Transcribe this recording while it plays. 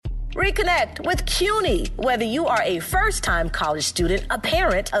Reconnect with CUNY. Whether you are a first-time college student, a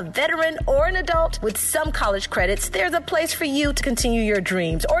parent, a veteran, or an adult, with some college credits, there's a place for you to continue your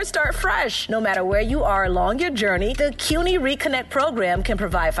dreams or start fresh. No matter where you are along your journey, the CUNY Reconnect program can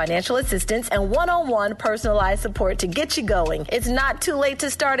provide financial assistance and one-on-one personalized support to get you going. It's not too late to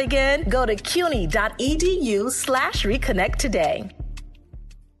start again. Go to cuny.edu/reconnect today.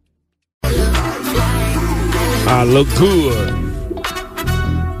 I look good.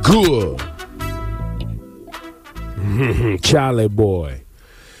 Good. Charlie Boy.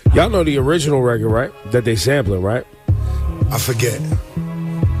 Y'all know the original record, right? That they sampling, right? I forget.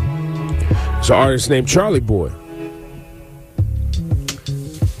 It's an artist named Charlie Boy.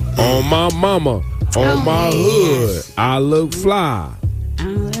 On my mama, on my hood, I look fly. I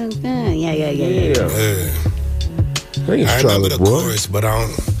look good. Yeah. I think it's I Charlie remember the Boy. chorus, but I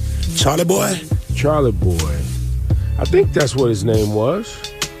don't. Charlie Boy? Charlie Boy. I think that's what his name was.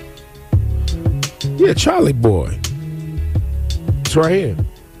 Yeah, Charlie Boy. It's right here.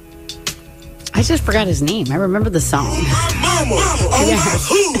 I just forgot his name. I remember the song. My mama, on my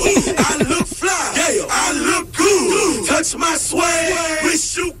hood, I look fly, yeah, I look good. Touch my swag,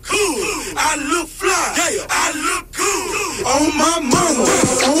 wish you could. I look fly, yeah, I look good. On my mama,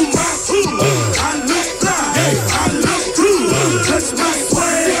 on my hood, I look fly, yeah, I look good. Touch my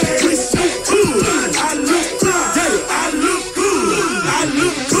swag, wish you could. I look fly, yeah, I look good. I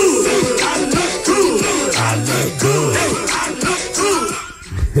look good, I look good, I look good, I look good.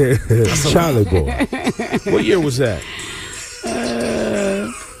 Charlie Boy. What year was that?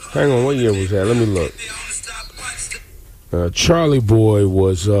 Hang on, what year was that? Let me look. Charlie Boy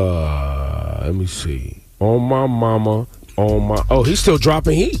was, let me see. On my mama, on my... Oh, he's still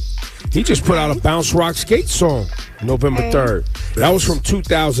dropping heat. He just put out a Bounce Rock Skate song November 3rd. That was from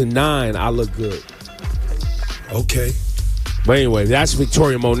 2009, I Look Good. Okay. But anyway, that's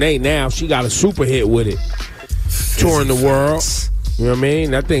Victoria Monet now. She got a super hit with it. Touring the world. You know what I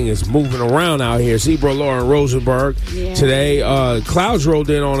mean? That thing is moving around out here. It's Ebro, Lauren Rosenberg. Yeah. Today, clouds rolled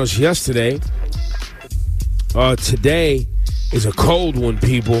in on us yesterday. Today is a cold one,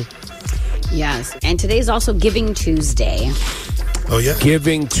 people. Yes. And today's also Giving Tuesday. Oh, yeah?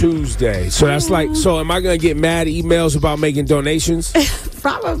 Giving Tuesday. So that's like, so am I going to get mad emails about making donations?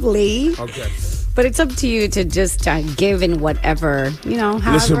 Probably. Okay. But it's up to you to just give in whatever,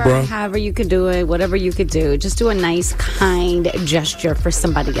 however, Listen, bro. however you could do it, whatever you could do. Just do a nice, kind gesture for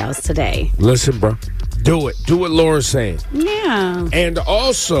somebody else today. Listen, bro. Do it. Do what Laura's saying. Yeah. And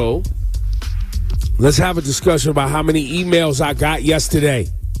also, let's have a discussion about how many emails I got yesterday.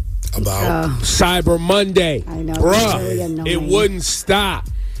 About? Cyber Monday. I know. Bruh, Really annoying. it wouldn't stop.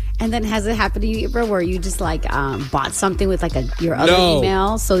 And then has it happened to you, Ebro, where you just bought something with your other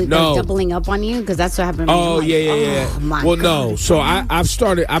email, so they're doubling up on you? Because that's what happened to me. Oh, yeah. My well, God. no. So I've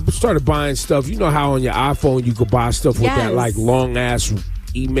started buying stuff. You know how on your iPhone you could buy stuff with that like long ass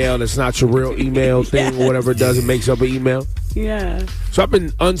email that's not your real email thing or whatever it does. It makes up an email. Yeah. So I've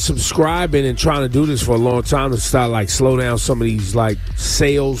been unsubscribing and trying to do this for a long time to start slow down some of these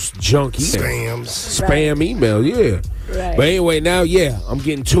sales junk emails. Spam email, yeah. Right. But anyway, now, I'm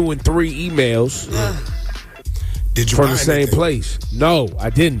getting 2 and 3 emails Did you from buy the same anything? place. No, I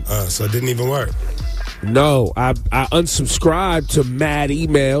didn't. So it didn't even work. No, I unsubscribed to mad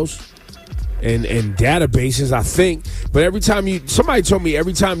emails and databases, I think. But somebody told me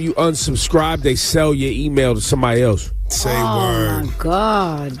every time you unsubscribe, they sell your email to somebody else. Say Oh, word. my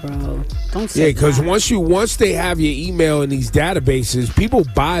God, bro. Don't say Yeah, because that. once they have your email in these databases, people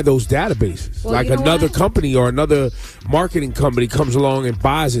buy those databases. Well, you know another what? company or another marketing company comes along and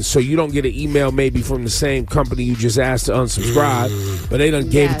buys it, so you don't get an email maybe from the same company you just asked to unsubscribe, but they done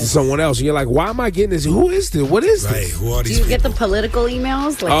gave it to someone else. And you're like, why am I getting this? Who is this? What is Right. this? Who are Do these you people? get the political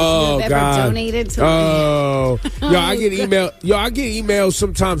emails? Like, Oh, if you've ever God. donated to I get email. I get emails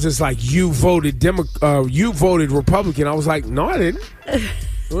sometimes. It's like you voted Republican. I was like, no, I didn't.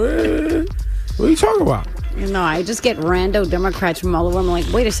 What are you talking about? I just get rando Democrats from all over. I'm like,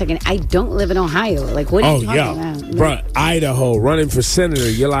 wait a second, I don't live in Ohio. Like, what are you talking about? Bruh, Idaho running for senator.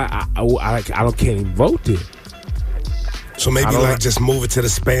 You're like, I can't even vote there. So maybe just move it to the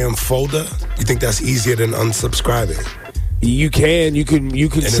spam folder? You think that's easier than unsubscribing? You can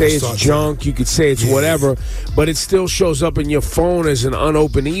say it's start junk, you could say it's whatever, but it still shows up in your phone as an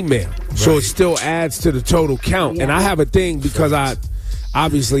unopened email. So it still adds to the total count. Yeah. And I have a thing because I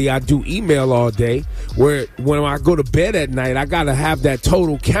do email all day, where when I go to bed at night, I gotta have that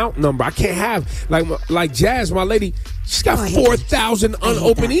total count number. I can't have like Jazz, my lady, she's got 4,000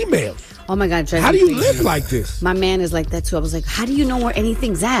 unopened emails. Oh my God, How do you live like this? My man is like that too. I was like, how do you know where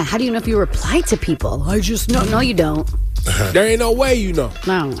anything's at? How do you know if you reply to people? I just know. No, you don't. There ain't no way you know.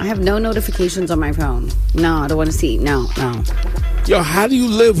 No, I have no notifications on my phone. No, I don't want to see. No. Yo, how do you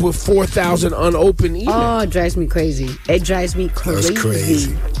live with 4,000 unopened emails? Oh, it drives me crazy. It drives me crazy. That's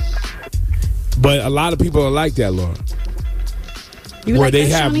crazy. But a lot of people are like that, Laura. You where like they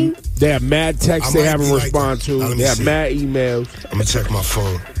that, have Shawnee? they have mad texts they haven't responded to. Let me They have see. mad emails. I'm gonna check my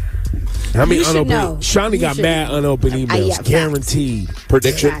phone. How many You should know. unopened? Shawnee You got should mad know. unopened emails, yeah, facts. guaranteed.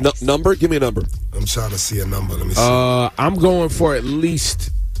 Prediction Facts. number? Give me a number. I'm trying to see a number. Let me see. I'm going for at least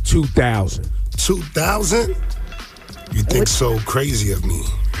 2,000. 2,000? You think so crazy of me?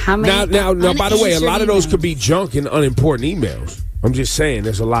 How many? Now, by the way, a lot of those unanswered could be junk and unimportant emails. I'm just saying,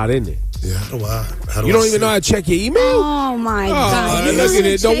 there's a lot in there. Yeah, how do I You don't see? even know how to check your email? Oh my God! look You at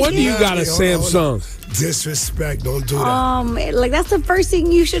it. No check wonder you got a Hold on. Samsung. Disrespect. Don't do that. Like that's the first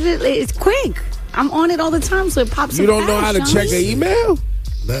thing you should. It's quick. I'm on it all the time, so it pops. You up don't know how fast, to check Shawnee. an email?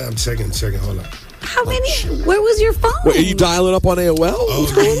 Nah, I'm checking. Hold on. How many? Where was your phone? Wait, are you dialing up on AOL?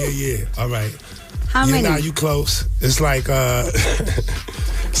 Oh, yeah. All right. How many? Nah, you close. It's like,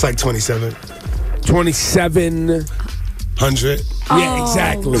 it's like 27. 2,700. Yeah,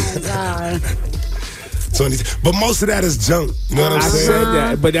 exactly. Oh my God. 20. But most of that is junk. You know what I'm I saying? said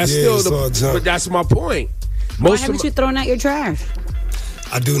that, but that's Yeah, still it's all junk. but that's my point. Why Most of haven't you thrown out your trash?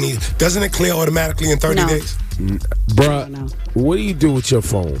 I do need. Doesn't it clear automatically in 30 No. days? bruh, No. what do you do with your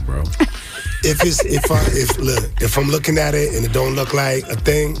phone, bro? If I'm looking at it and it don't look like a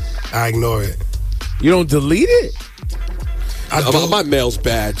thing, I ignore it. You don't delete it? I do. My mail's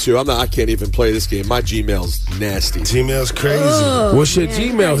bad too. I can't even play this game. My Gmail's nasty. Gmail's crazy. What's your Man,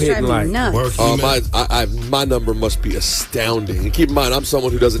 Gmail you guys hitting drive me like? nuts. Work Oh, email. my number must be astounding. And keep in mind, I'm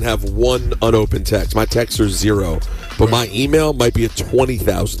someone who doesn't have one unopened text. My texts are 0, but my email might be at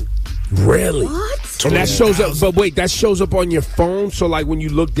 20,000. Really? What? And that shows up, but wait, that shows up on your phone. So, like, when you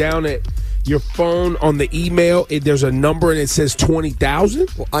look down at your phone on the email, there's a number and it says 20,000?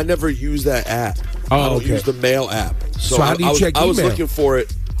 Well, I never use that app. I don't okay. use the mail app. So how do you check I was email? looking for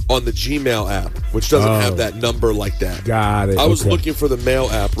it on the Gmail app, which doesn't have that number like that. Got it. I was Okay. looking for the mail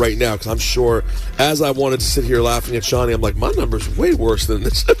app right now because I'm sure, as I wanted to sit here laughing at Shawnee, I'm like, my number's way worse than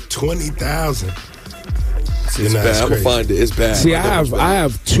this. 20,000. It's bad. I'm gonna find it. It's bad. See, My I number's bad.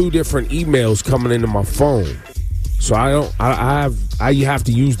 have 2 different emails coming into my phone. So you have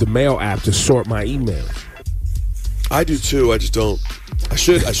to use the mail app to sort my emails. I do too. I just don't. I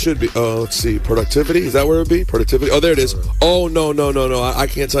should be. Oh, let's see. Productivity. Is that where it would be? Productivity. Oh, there it is. Oh, no. I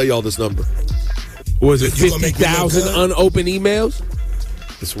can't tell you all this number. Was it You gonna make me look 50,000 good? unopened emails?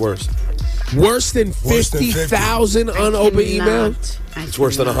 It's worse. Worse than Worse than 50,000 unopened emails? It's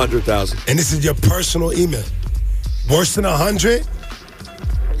worse than 100,000. And this is your personal email. Worse than 100?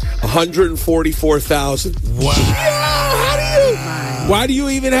 144,000. Wow. Why do you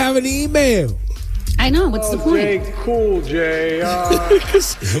even have an email? I know. What's the point? Cool, Jay.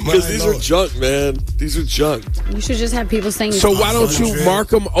 Because these are Lord. junk, man. These are junk. You should just have people saying. So why don't you 100. mark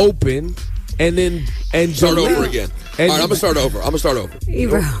them open and Start delete? over again. And All right, I'm gonna start over.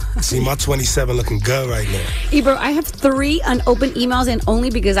 Ebro, See, my 27 looking good right now. Ebro, I have 3 unopened emails, and only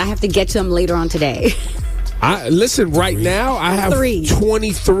because I have to get to them later on today. Listen, right now I have 3.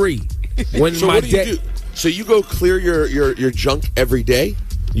 23. When So my what do you do? So you go clear your junk every day?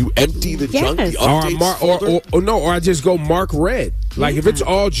 You empty the junk? The Yes. updates folder? or I just go mark red. Like if it's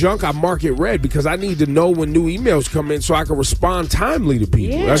all junk, I mark it red because I need to know when new emails come in so I can respond timely to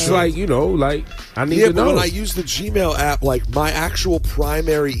people. Yeah. That's like, I need Yeah, to but know. when I use the Gmail app, like my actual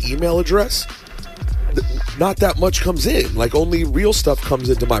primary email address, not that much comes in. Like only real stuff comes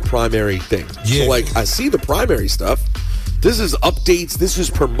into my primary thing. Yeah. So like I see the primary stuff. This is updates. This is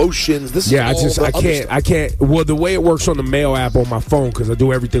promotions. This is Yeah, all the other stuff. I can't. Well, the way it works on the mail app on my phone, because I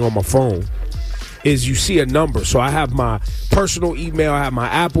do everything on my phone, is you see a number. So I have my personal email, I have my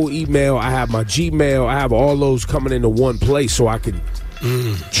Apple email, I have my Gmail, I have all those coming into one place so I can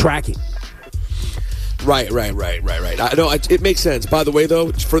track it. Right. I know it makes sense. By the way,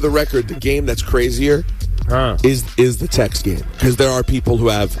 though, for the record, the game that's crazier is the text game because there are people who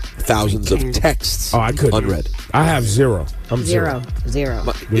have thousands of texts I couldn't. unread. I have 0. I'm 0. Zero.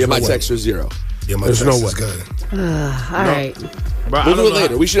 My no way. texts are 0. Yeah, my There's text no is way. good. All right. But We'll do it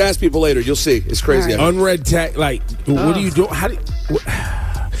later. We should ask people later. You'll see. It's crazy. All right. Unread text, like, what do you do?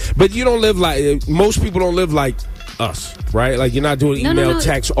 But you don't live like, most people don't live like us, right? Like, you're not doing No, email no.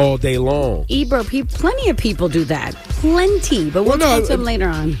 text all day long. Ebro, plenty of people do that. Plenty. But we'll Well, no, talk to them later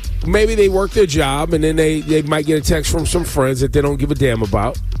on. Maybe they work their job and then they might get a text from some friends that they don't give a damn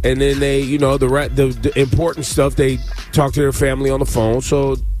about. And then they, the important stuff, they talk to their family on the phone.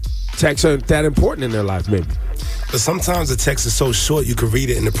 So texts aren't that important in their life, maybe. But sometimes the text is so short you can read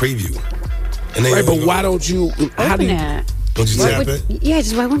it in the preview. And right, but why don't you? How do you? Don't you tap it? Yeah,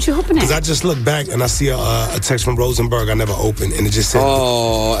 just why won't you open it? Because I just look back and I see a text from Rosenberg I never opened, and it just said,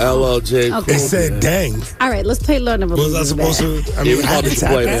 "Oh, LLJ." Okay. It said, "Dang." All right, let's play Lord Number. Was I supposed to? I mean, how did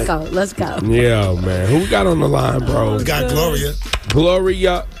tap Let's go. Let's go. Yeah, man. Who we got on the line, bro? We got Gloria.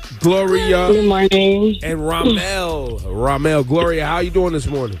 Gloria. Good morning. And Ramel. Gloria, how you doing this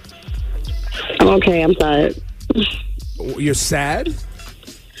morning? I'm okay. I'm tired. You're sad?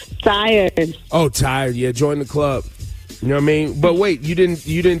 Tired. Oh, tired. Yeah, join the club. You know what I mean? But wait, you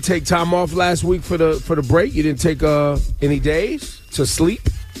didn't take time off last week for the break? You didn't take any days to sleep?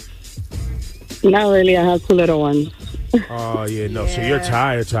 Not really. I have 2 little ones. Oh, yeah, no. So you're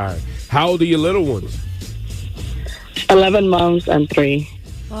tired. How old are your little ones? 11 months and 3.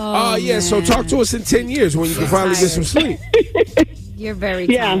 Oh, yeah. Man. So talk to us in 10 years when you can finally get some sleep. You're very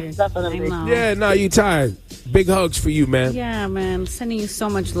tired. Yeah, definitely. Yeah, no, you're tired. Big hugs for you, man. Yeah, man. Sending you so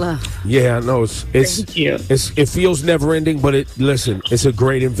much love. Yeah, I know. Thank you. It feels never ending, but it's a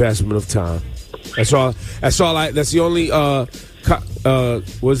great investment of time. That's the only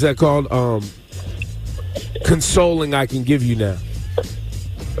what's that called? Consoling I can give you now.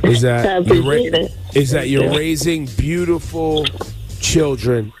 Is that you're raising beautiful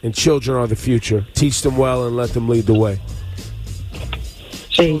children, and children are the future. Teach them well and let them lead the way.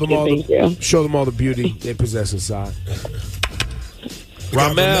 Thank you. Show them all the beauty they possess inside.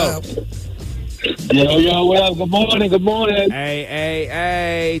 Ramel. Yo, what up? Good morning.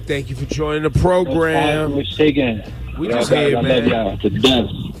 Hey. Thank you for joining the program. We just here, man. Y'all to death.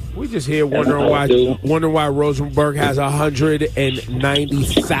 We just here wondering why Rosenberg has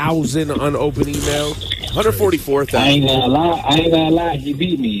 190,000 unopened emails. 144,000. I ain't gonna lie. He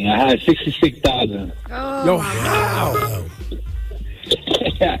beat me. I had 66,000. Yo, how?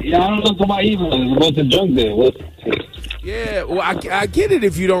 Yeah, I don't look at my email. What's the junk there? Yeah, well, I get it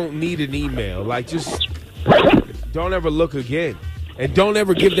if you don't need an email. Like, just don't ever look again. And don't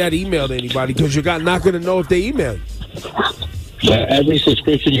ever give that email to anybody because you're not going to know if they email you. But every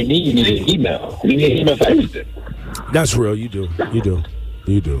subscription you need an email. You need an email for everything. That's real. You do.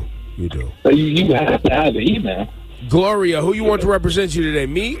 So you have to have an email. Gloria, who you want to represent you today,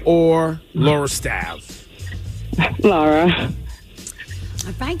 me or Laura Styles? Laura.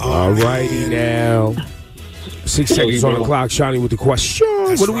 All righty now. 6 seconds on the clock. Shani with the question.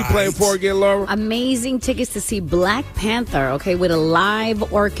 What are we playing for again, Laura? Amazing tickets to see Black Panther, okay, with a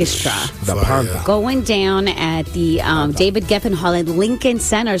live orchestra. The Panther. Going down at the David Geffen Hall at Lincoln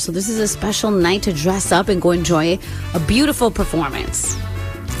Center. So this is a special night to dress up and go enjoy a beautiful performance.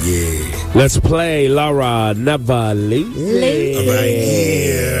 Yeah. Let's play Laura Never Leave. All right,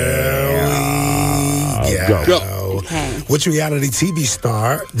 here we go. Okay. Which reality TV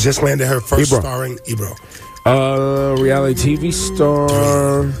star just landed her first starring Ebro? Reality TV star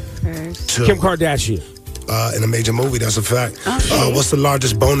Kim Kardashian. In a major movie, that's a fact. Okay. What's the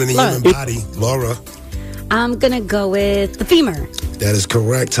largest bone in the human body? Laura. I'm going to go with the femur. That is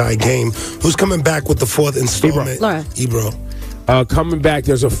correct. Tie game. Who's coming back with the 4th installment? Laura. Ebro. Coming back,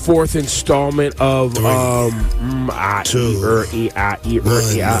 there's a 4th installment of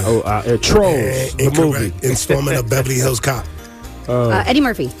Trolls. The movie. Installment of Beverly Hills Cop. Eddie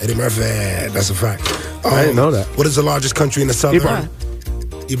Murphy. Eddie Murphy. That's a fact. I didn't know that. What is the largest country in the southern?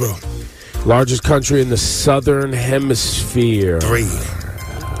 Ebro. Largest country in the southern hemisphere. 3,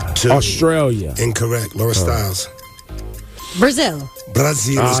 2. Australia. Incorrect. Laura Styles. Brazil.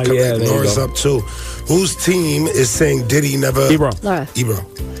 Brazil is correct. Yeah, Laura's up 2. Whose team is saying Diddy never? Ebro. Laura. Ebro.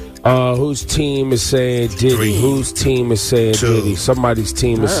 Whose team is saying Diddy? 3, Whose team is saying 2, Diddy? Somebody's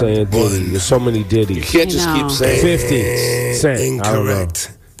team is saying Diddy. 1. There's so many Diddies. You can't just keep saying 50 Cent.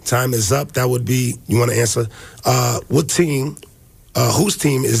 Incorrect. Time is up. That would be, you want to answer? What team, whose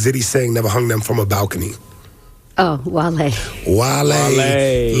team is Diddy saying never hung them from a balcony? Oh, Wale.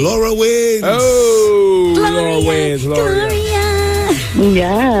 Wale. Laura wins. Oh, Laura wins. Gloria.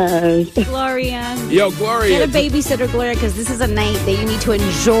 Yes. Gloria. Yo, Gloria. Get a babysitter, Gloria, because this is a night that you need to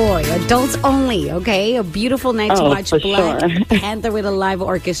enjoy. Adults only, okay? A beautiful night to watch Black Panther with a live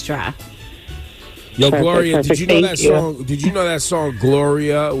orchestra. Yo, Perfect, Gloria, perfect. did you know Thank that you. song? Did you know that song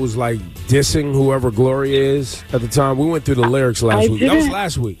Gloria was like dissing whoever Gloria is at the time? We went through the lyrics last week. That was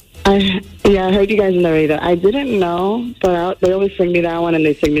last week. I heard you guys in the radio. I didn't know, but they always sing me that one and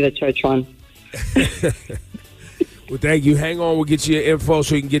they sing me the church one. Well, thank you. Hang on. We'll get you your info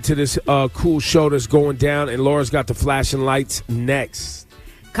so you can get to this cool show that's going down. And Laura's got the flashing lights next.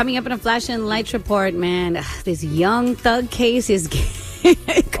 Coming up in a flash and lights report, man, this young thug case is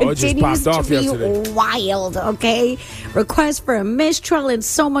it just continues popped off to be yesterday. wild, okay? Requests for a mistrial and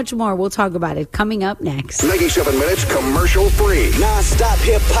so much more. We'll talk about it coming up next. 97 minutes commercial free. Non-stop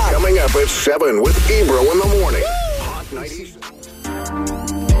hip-hop. Coming up at 7 with Ebro in the morning. Hot 90s.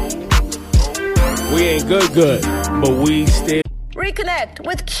 We ain't good, but we still. Reconnect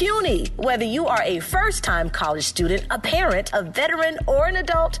with CUNY. Whether you are a first-time college student, a parent, a veteran, or an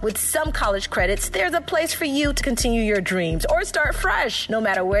adult, with some college credits, there's a place for you to continue your dreams or start fresh. No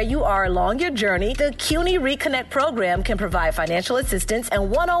matter where you are along your journey, the CUNY Reconnect program can provide financial assistance and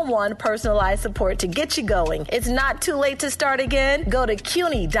one-on-one personalized support to get you going. It's not too late to start again. Go to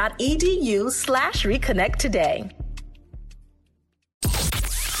cuny.edu/reconnect today.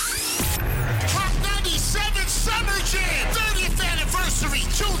 Summer Jam, 30th anniversary,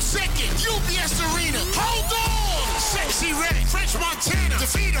 June 2nd, UBS Arena. Hold on! Sexy Red, French Montana,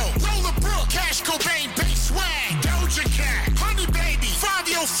 DeVito, Roller Brook, Cash Cobain, Bass Swag, Doja Cat, Honey Baby,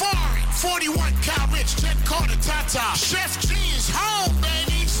 Fabio Foreign, 41 Cal Rich, Jet Carter, Tata, Chef G's, Home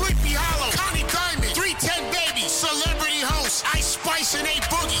Baby, Sleepy Hollow, Connie Diamond, 310 Baby, Celebrity Host, Ice Spice and A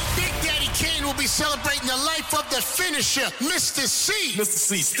Boogie. Big Daddy Kane will be celebrating the life of the finisher, Mr. C. Mr.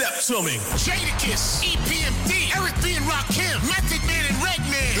 C, step to me. Jadakiss, EPMD, Eric B. and Rakim, Method Man and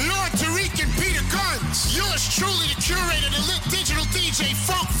Redman, Lord Tariq and Peter Guns. Yours truly, the curator, the lit digital DJ,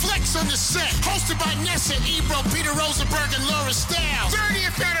 Funk Flex on the set. Hosted by Nessa, Ebro, Peter Rosenberg, and Laura Stiles.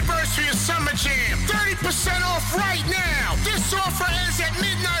 30th anniversary of Summer Jam. 30% off right now. This offer ends at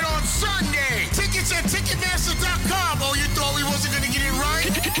midnight on Sunday. Tickets at Ticketmaster.com. Oh, you thought we wasn't going to get it right?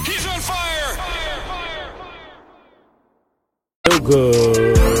 He's on fire! So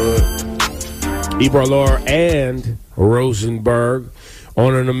good. Ebro, Laura, and Rosenberg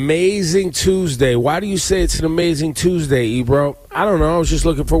on an amazing Tuesday. Why do you say it's an amazing Tuesday, Ebro? I don't know. I was just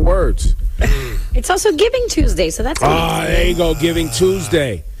looking for words. It's also Giving Tuesday, so that's amazing. There you go, Giving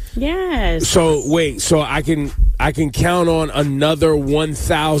Tuesday. Yes. So wait, so I can count on another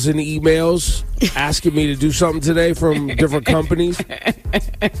 1,000 emails asking me to do something today from different companies?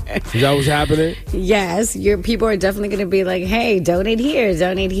 Is that what's happening? Yes, your people are definitely going to be like, "Hey, donate here,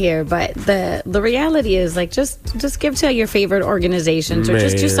 donate here." But the reality is, like, just give to your favorite organizations or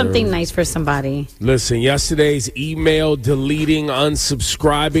just do something nice for somebody. Listen, yesterday's email deleting,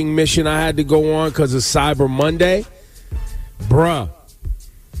 unsubscribing mission I had to go on because of Cyber Monday, bruh.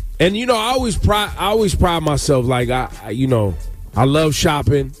 And you know, I always pride myself. Like I love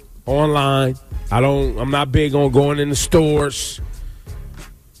shopping online. I'm not big on going in the stores.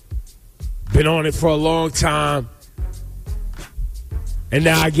 Been on it for a long time. And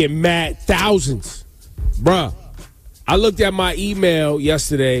now I get mad thousands. Bruh, I looked at my email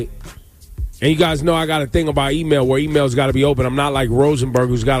yesterday, and you guys know I got a thing about email where emails got to be open. I'm not like Rosenberg,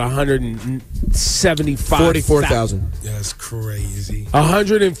 who's got 44,000. That's crazy.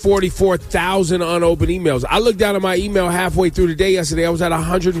 144,000 unopened emails. I looked down at my email halfway through the day yesterday. I was at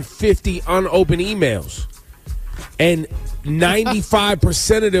 150 unopened emails. And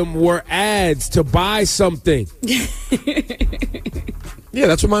 95% of them were ads to buy something. Yeah,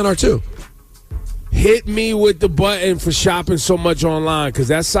 that's what mine are too. Hit me with the button for shopping so much online, because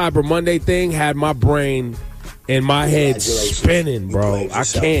that Cyber Monday thing had my brain and my head spinning, bro. I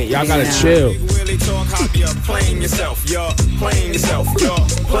can't. Y'all gotta chill. Really talk how you're playing yourself. You're playing yourself. You're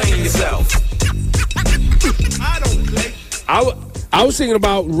playing yourself. I don't play. I was thinking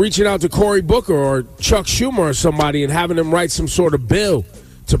about reaching out to Cory Booker or Chuck Schumer or somebody and having them write some sort of bill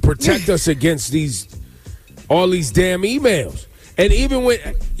to protect us against all these damn emails. And even when,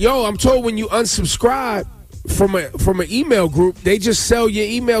 I'm told when you unsubscribe from an email group, they just sell your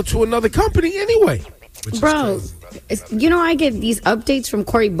email to another company anyway. Bro, I get these updates from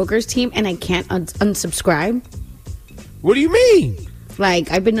Cory Booker's team and I can't unsubscribe. What do you mean?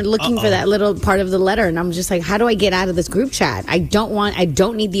 Like, I've been looking for that little part of the letter, and I'm just like, how do I get out of this group chat? I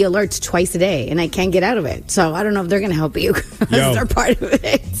don't need the alerts twice a day, and I can't get out of it. So I don't know if they're going to help you because they're part of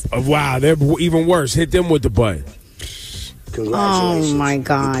it. Wow, they're even worse. Hit them with the button. Oh my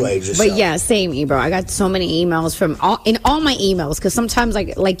God! But yeah, same, Ebro. I got so many emails from all my emails, because sometimes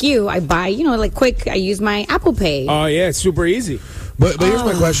like you, I buy quick. I use my Apple Pay. Oh yeah, it's super easy. But here's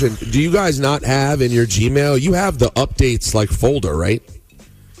my question: do you guys not have in your Gmail? You have the updates folder, right?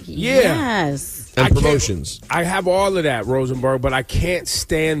 Yeah. Yes. And promotions. I have all of that, Rosenberg, but I can't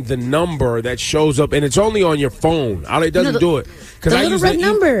stand the number that shows up, and it's only on your phone. It doesn't do it because I use the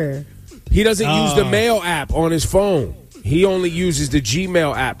number. He doesn't use the mail app on his phone. He only uses the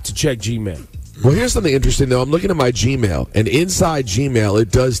Gmail app to check Gmail. Well, here's something interesting, though. I'm looking at my Gmail, and inside Gmail,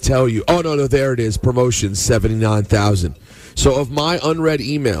 it does tell you, oh, no, there it is, promotion, 79,000. So of my unread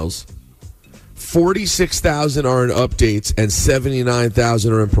emails, 46,000 are in updates and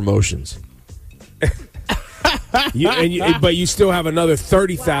 79,000 are in promotions. But you still have another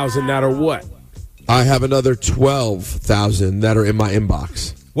 30,000 that are what? I have another 12,000 that are in my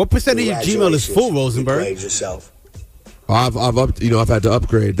inbox. What percent of your Gmail is full, Rosenberg? You played yourself. I've had to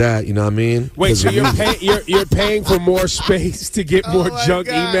upgrade that. You know what I mean? Wait, so you're paying for more space to get more junk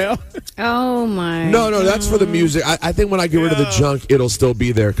email? Oh my! No, that's for the music. I think when I get rid of the junk, it'll still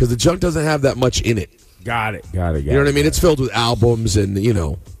be there because the junk doesn't have that much in it. Got it. You know what I mean? It's filled with albums and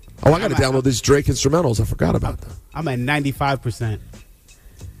Oh, I got to download these Drake instrumentals. I forgot about them. I'm at 95%.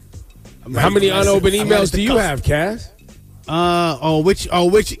 How many unopened emails do you have, Cass?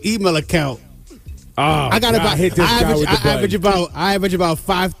 Which email account? I got about hit this guy with the button. I average about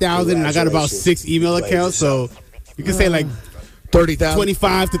 5,000, and I got about 6 email accounts. So you can say like 30,000,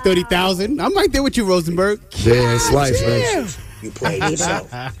 25 to 30,000. I'm right there with you, Rosenberg. Yeah, it's life, man. You played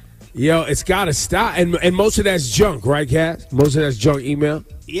yourself. Yo, it's got to stop. And most of that's junk, right, Cass? Most of that's junk email?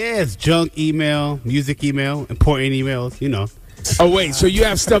 Yeah, it's junk email, music email, important emails, Oh, wait, so you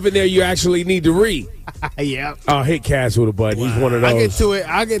have stuff in there you actually need to read? Yeah. Oh, hit Cass with a button. He's one of those.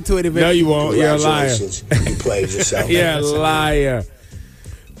 I'll get to it eventually. No, you won't. You're a liar. You played yourself. You're a liar.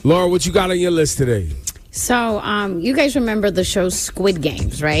 Laura, what you got on your list today? So, you guys remember the show Squid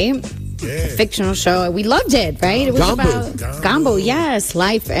Games, right? Yeah. Fictional show. We loved it, right? It was about Gumbo, yes,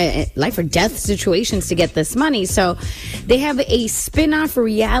 life or death situations to get this money. So, they have a spin-off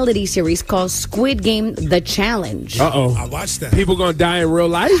reality series called Squid Game: The Challenge. Uh-oh. I watched that. People gonna die in real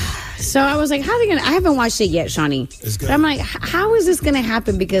life? So I was like, how are they gonna? I haven't watched it yet, Shawnee. It's good. But I'm like, how is this gonna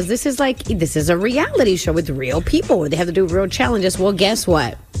happen? Because this is a reality show with real people where they have to do real challenges. Well, guess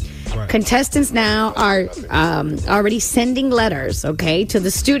what? Right. Contestants now are already sending letters, to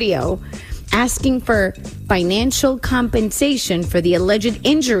the studio, asking for financial compensation for the alleged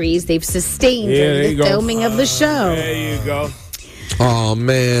injuries they've sustained during the filming of the show. There you go. Oh,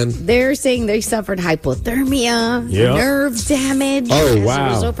 man. They're saying they suffered hypothermia, nerve damage as a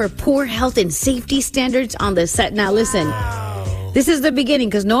result for poor health and safety standards on the set. Now, listen, this is the beginning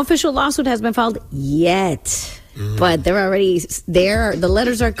because no official lawsuit has been filed yet. But they're already there. The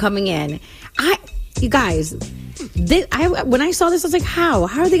letters are coming in. You guys, when I saw this, I was like, how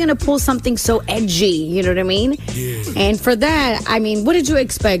are they going to pull something so edgy? You know what I mean? Yeah. And for that, what did you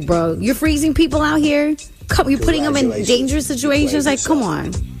expect, bro? You're freezing people out here. You're putting them in dangerous situations. Like, come on.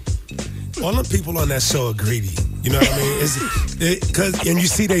 All the people on that show are greedy. You know what I mean? And you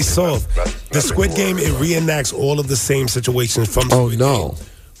see they solve. The Squid Game, it reenacts all of the same situations from Squid Game.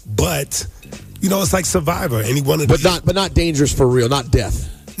 But, it's like Survivor. But not dangerous for real, not death.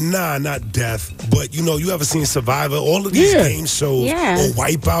 Nah, not death. But, you ever seen Survivor? All of these game shows or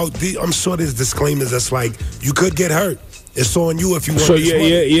Wipeout, I'm sure there's disclaimers that's like, you could get hurt. It's on you if you want. So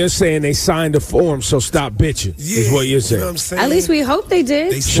you're saying they signed a form, so stop bitching. Is what you're saying. You know what I'm saying? At least we hope they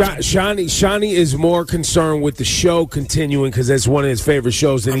did. Shawnee is more concerned with the show continuing because that's one of his favorite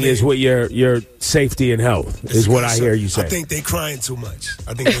shows than he is with your safety and health. Is what I hear you say. I think they're crying too much.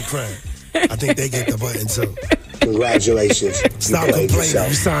 I think they're crying. I think they get the button too. Congratulations. Stop complaining.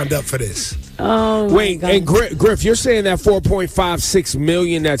 You signed up for this. Oh, wait, and Griff, you're saying that $4.56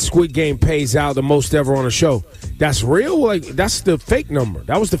 million that Squid Game pays out the most ever on a show? That's real? Like, that's the fake number.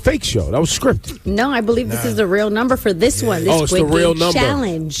 That was the fake show. That was scripted. No, I believe this is the real number for this one. This it's the real number.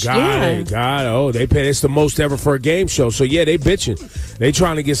 Challenge. Got it. Oh, they pay. It's the most ever for a game show. So yeah, they bitching. They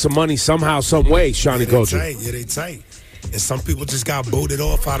trying to get some money somehow, some way. Shawnee Culture. They tight. And some people just got voted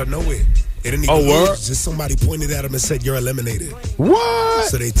off out of nowhere. They didn't even lose. Just somebody pointed at them and said, "You're eliminated." What?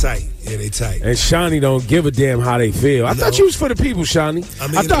 So they tight. Yeah, they tight. And Shawnee don't give a damn how they feel. I thought you was for the people, Shawnee.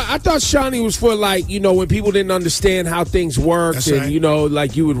 I thought Shawnee was for when people didn't understand how things worked and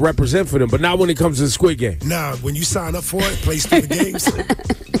like you would represent for them. But not when it comes to the Squid Game. Nah, when you sign up for it, play stupid games.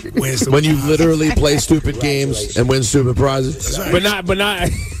 When you literally play stupid games and win stupid prizes. Right. But not.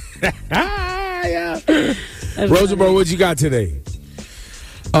 Yeah. Rosenberg, what you got today?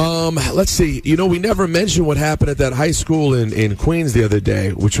 Let's see. We never mentioned what happened at that high school in Queens the other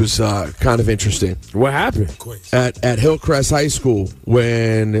day, which was kind of interesting. What happened? At Hillcrest High School,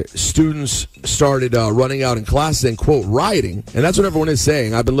 when students started running out in classes and, quote, rioting. And that's what everyone is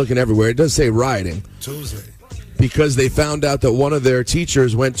saying. I've been looking everywhere. It does say rioting. Tuesday. Because they found out that one of their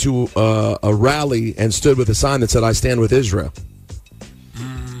teachers went to a rally and stood with a sign that said, "I stand with Israel."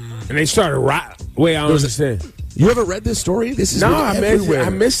 And they started rioting. Wait, I don't understand. You ever read this story? This is everywhere. I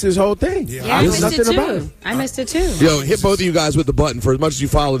missed this whole thing. Yeah, I missed it too. I missed it too. Yo, hit both of you guys with the button for as much as you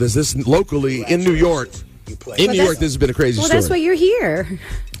follow this. This locally in New York. In New York, this has been a crazy story. Well, that's why you're here.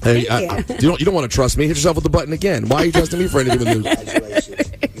 Hey, you don't want to trust me. Hit yourself with the button again. Why are you trusting me for anything with news?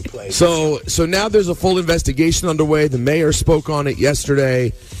 Congratulations. You played So now there's a full investigation underway. The mayor spoke on it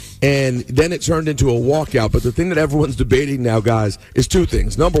yesterday, and then it turned into a walkout. But the thing that everyone's debating now, guys, is two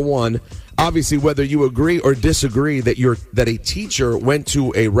things. Number one, obviously, whether you agree or disagree that a teacher went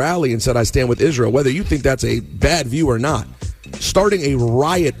to a rally and said, "I stand with Israel," whether you think that's a bad view or not, starting a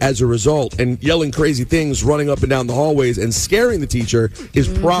riot as a result and yelling crazy things, running up and down the hallways and scaring the teacher is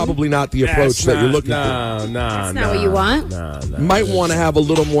probably not the approach that you're looking for. That's not what you want. Might want to have a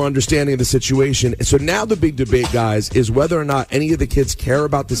little more understanding of the situation. So now the big debate, guys, is whether or not any of the kids care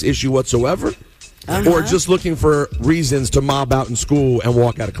about this issue whatsoever, or just looking for reasons to mob out in school and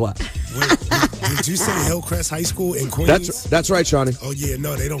walk out of class. Wait, did you say Hillcrest High School in Queens? That's right, Shawnee. Oh, yeah,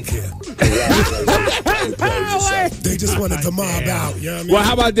 no, they don't care. They just wanted to mob out. You know what I mean? Well,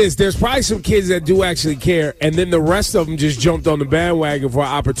 how about this? There's probably some kids that do actually care, and then the rest of them just jumped on the bandwagon for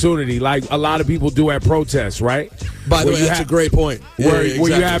opportunity, like a lot of people do at protests, right? By the way, that's a great point. Where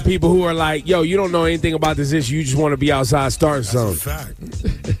you have people who are like, yo, you don't know anything about this issue. You just want to be outside starting something. That's a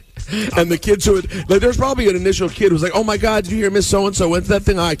fact. And the kids who there's probably an initial kid who's like, "Oh my God, did you hear Miss So-and-so went to that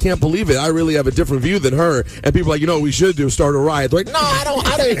thing? I can't believe it. I really have a different view than her." And people are like, "You know what we should do? Start a riot." They're like, "No, I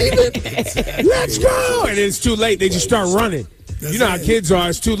don't even. Let's go!" And it's too late. They just start running. You know how kids are.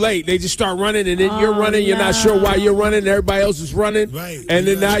 It's too late. They just start running, and then you're running. You're not sure why you're running. Everybody else is running, and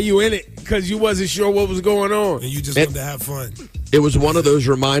then now you in it because you wasn't sure what was going on. And you just wanted to have fun. It was one of those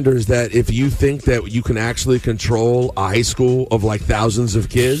reminders that if you think that you can actually control a high school of like thousands of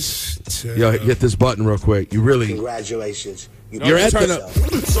kids, hit this button real quick. You really Congratulations. You're at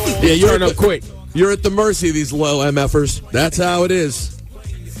the quick. You're at the mercy of these low MFers. That's how it is.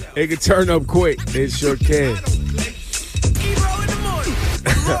 It can turn up quick. It sure can.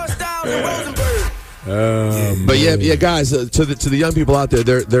 But yeah, guys, to the young people out there,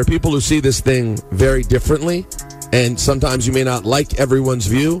 there are people who see this thing very differently. And sometimes you may not like everyone's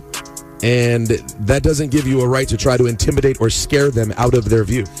view, and that doesn't give you a right to try to intimidate or scare them out of their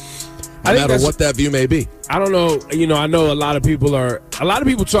view, no matter what that view may be. I don't know. I know a lot of people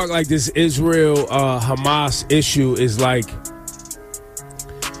talk like this Israel Hamas issue is like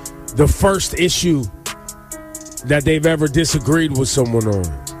the first issue that they've ever disagreed with someone on.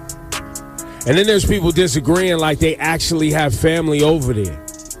 And then there's people disagreeing like they actually have family over there.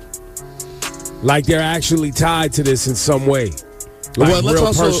 Like they're actually tied to this in some way. Like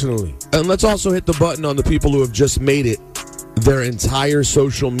personally. And let's also hit the button on the people who have just made it their entire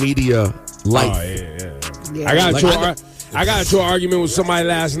social media life. Oh, yeah. I got into an argument with somebody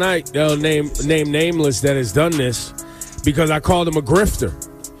last night, name nameless, that has done this because I called him a grifter.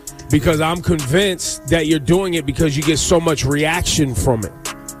 Because I'm convinced that you're doing it because you get so much reaction from it.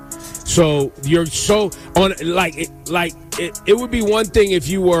 So you're so on it would be one thing if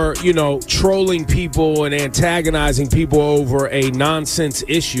you were, trolling people and antagonizing people over a nonsense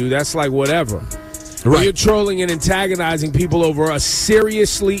issue. That's like whatever. Right. But you're trolling and antagonizing people over a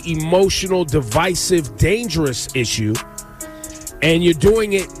seriously emotional, divisive, dangerous issue. And you're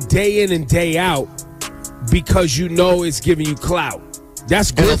doing it day in and day out because you know it's giving you clout.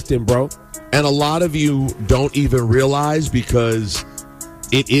 That's grifting, bro. And a lot of you don't even realize because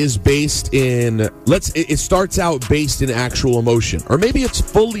it is based in, it starts out based in actual emotion. Or maybe it's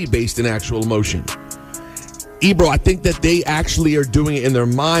fully based in actual emotion. Ebro, I think that they actually are doing it in their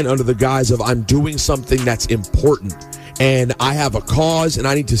mind under the guise of I'm doing something that's important. And I have a cause and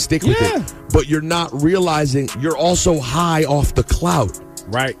I need to stick with it. But you're not realizing you're also high off the clout.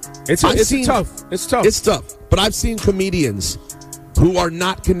 Right. It's tough. It's tough. It's tough. But I've seen comedians who are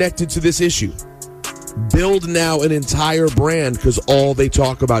not connected to this issue build now an entire brand because all they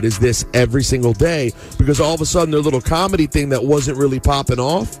talk about is this every single day, because all of a sudden their little comedy thing that wasn't really popping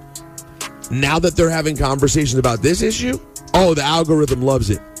off, now that they're having conversations about this issue, the algorithm loves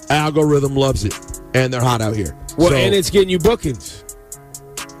it. And they're hot out here. Well, and it's getting you bookings.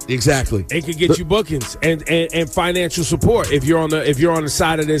 Exactly. It can get you bookings and financial support if you're on the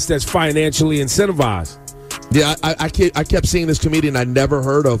side of this that's financially incentivized. Yeah, I kept seeing this comedian I never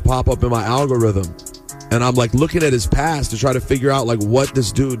heard of pop up in my algorithm. And I'm like looking at his past to try to figure out like what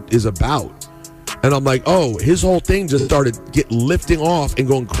this dude is about. And I'm like, his whole thing just started lifting off and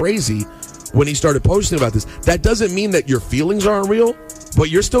going crazy when he started posting about this. That doesn't mean that your feelings aren't real, but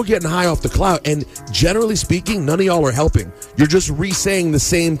you're still getting high off the clout. And generally speaking, none of y'all are helping. You're just re-saying the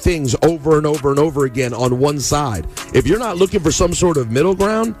same things over and over and over again on one side. If you're not looking for some sort of middle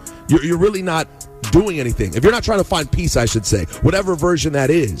ground, you're really not doing anything. If you're not trying to find peace, I should say, whatever version that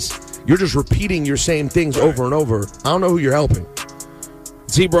is, you're just repeating your same things over and over. I don't know who you're helping.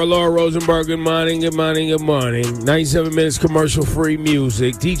 Zebra, Laura Rosenberg, good morning, good morning, good morning. 97 minutes commercial-free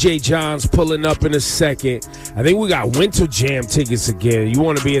music. DJ John's pulling up in a second. I think we got Winter Jam tickets again. You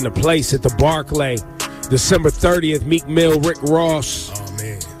want to be in the place at the Barclay. December 30th, Meek Mill, Rick Ross. Oh,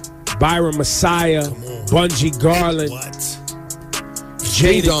 man. Byron Messiah, Bungie Garland. What?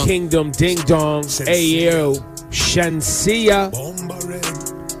 Jada Kingdom, Ding Dong, AO, Shansia.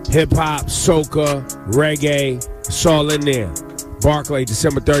 Hip-hop, soca, reggae. It's all in there. Barclay,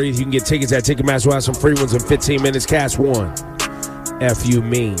 December 30th. You can get tickets at Ticketmaster. We'll have some free ones in 15 minutes. Cast one. F you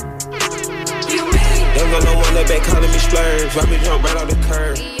mean. Don't go no one that back calling me splurge. Let me jump right out the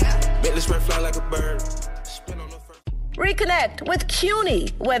curb. Make this red fly like a bird. Reconnect with CUNY.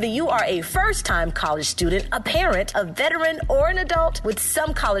 Whether you are a first-time college student, a parent, a veteran, or an adult, with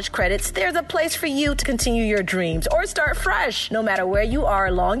some college credits, there's a place for you to continue your dreams or start fresh. No matter where you are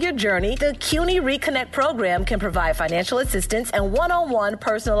along your journey, the CUNY Reconnect program can provide financial assistance and one-on-one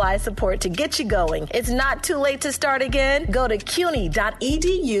personalized support to get you going. It's not too late to start again. Go to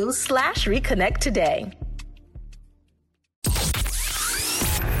cuny.edu/reconnect today.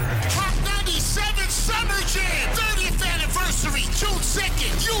 June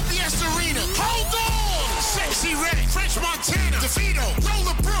 2nd, UBS Arena. Hold on! Sexy Red, French Montana, DeVito,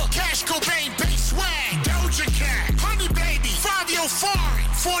 Lola Brooke, Cash Cobain, Bass Swag, Doja Cat, Honey Baby, Fabio Fari,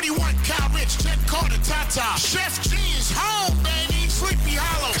 41, Kyle Rich, Ted Carter, Tata, Chef G is home, baby, Sleepy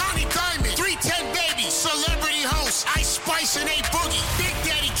Hollow, Connie Diamond, 310 Baby, Celebrity Host, Ice Spice and A Boogie. Big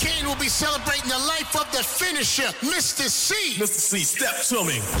Daddy Kane will be celebrating the life of the finisher, Mr. C. Mr. C, step to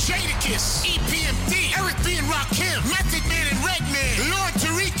me. Jadakiss, EPMD, Eric B. and Rakim, Method Man and Redman, Lord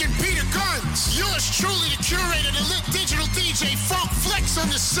Tariq and Peter Guns. Yours truly, the curator, the lit digital DJ, Funk Flex on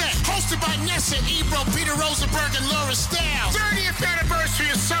the set. Hosted by Nessa, Ebro, Peter Rosenberg, and Laura Stiles. 30th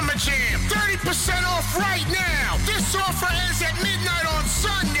anniversary of Summer Jam. 30% off right now. This offer ends at midnight on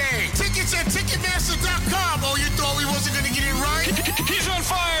Sunday. Tickets at Ticketmaster.com. Oh, you thought we wasn't going to get it right? He's on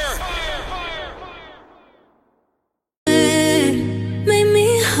fire. Make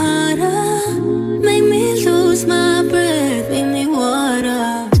me harder, make me lose my breath, make me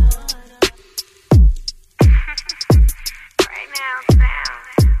water.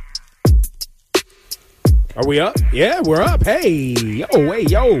 Are we up? Yeah, we're up. Hey, yo, hey,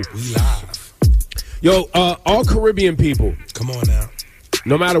 yo. We live. Yo, all Caribbean people. Come on now.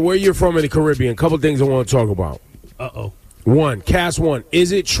 No matter where you're from in the Caribbean, a couple things I want to talk about. Uh-oh. One, cast one.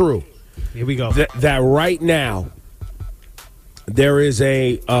 Is it true? Here we go. That right now there is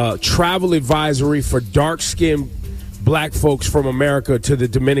a travel advisory for dark-skinned black folks from America to the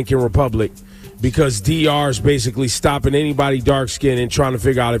Dominican Republic because DR is basically stopping anybody dark-skinned and trying to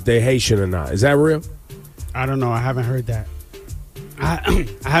figure out if they're Haitian or not. Is that real? I don't know. I haven't heard that. I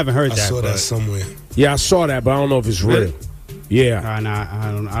haven't heard that. I saw that somewhere. Yeah, I saw that, but I don't know if it's real. Really? Yeah. I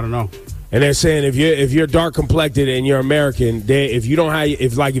don't know. And they're saying if you're dark complected and you're American, if you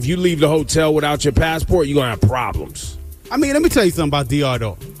leave the hotel without your passport, you're gonna have problems. I mean, let me tell you something about DR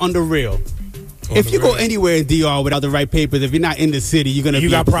though. On the real, if you go anywhere in DR without the right papers, if you're not in the city, you're gonna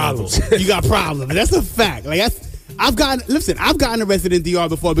got problems. You got problems. That's a fact. Like I've gotten arrested in DR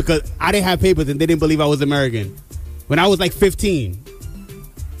before because I didn't have papers and they didn't believe I was American when I was like 15.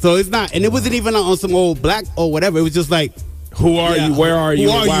 So it's not, and it wasn't even on some old black or whatever. It was just like, who are you? Where are you?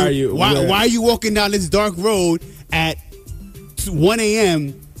 Why are you? Why are you walking down this dark road at 1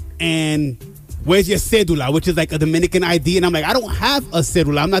 a.m. and where's your cedula, which is like a Dominican ID? And I'm like, I don't have a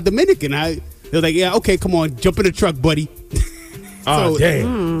cedula. I'm not Dominican. They're like, yeah, okay, come on, jump in the truck, buddy. Oh,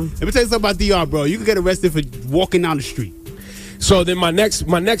 damn. Let me tell you something about DR, bro. You can get arrested for walking down the street. So then my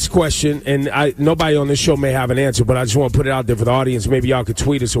next question, and nobody on this show may have an answer, but I just want to put it out there for the audience. Maybe y'all could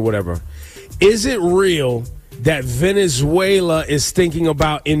tweet us or whatever. Is it real that Venezuela is thinking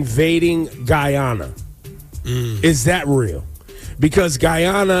about invading Guyana? Is that real? Because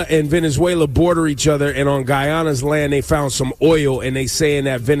Guyana and Venezuela border each other, and on Guyana's land they found some oil, and they saying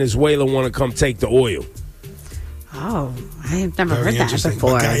that Venezuela want to come take the oil. Oh, I've never Very heard that interesting.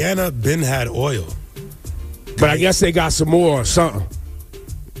 before. But Guyana been had oil. But I guess they got some more or something.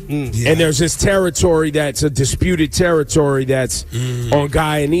 Yeah. And there's this territory that's a disputed territory that's on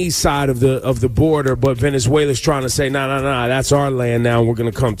Guyanese side of the border, but Venezuela's trying to say, no, that's our land now, and we're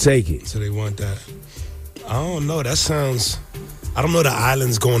going to come take it. So they want that. I don't know. That sounds... I don't know the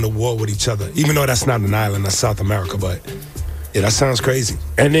islands going to war with each other, even though that's not an island, that's South America, but yeah, that sounds crazy.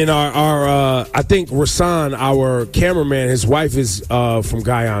 And then our I think Rasan, our cameraman, his wife is from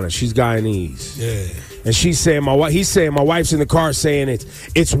Guyana. She's Guyanese. Yeah. And she's saying he's saying my wife's in the car saying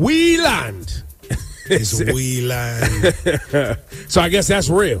it's we land. It's we land. So I guess that's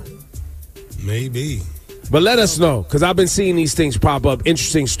real. Maybe. But let us know, because I've been seeing these things pop up,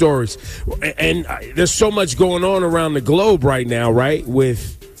 interesting stories. And there's so much going on around the globe right now, right?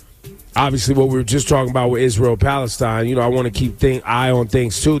 With obviously what we were just talking about with Israel, Palestine. You know, I want to keep eye on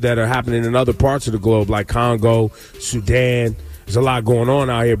things, too, that are happening in other parts of the globe, like Congo, Sudan. There's a lot going on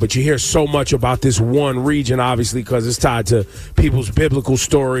out here, but you hear so much about this one region, obviously, because it's tied to people's biblical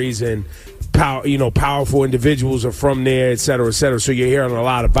stories and powerful individuals are from there, et cetera, et cetera. So you're hearing a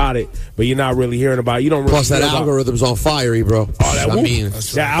lot about it, but you're not really hearing about it. You don't really. Plus, that algorithm's on fire, Ebro.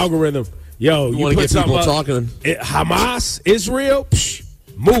 That algorithm. Yo, you want to get people talking. Hamas, Israel,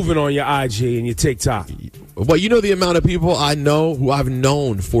 moving on your IG and your TikTok. Well, you know the amount of people I know who I've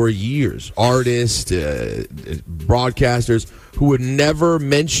known for years, artists, broadcasters, who would never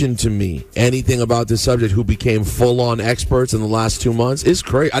mention to me anything about this subject, who became full-on experts in the last 2 months. It's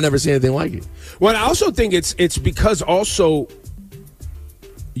crazy. I never seen anything like it. Well, I also think it's because also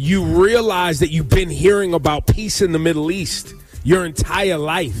you realize that you've been hearing about peace in the Middle East your entire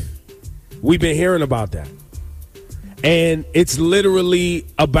life. We've been hearing about that. And it's literally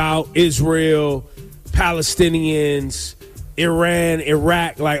about Israel, Palestinians, Iran,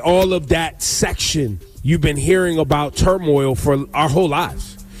 Iraq, like all of that section. You've been hearing about turmoil for our whole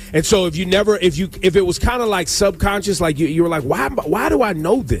lives. And so if it was kind of like subconscious, like you were like, why do I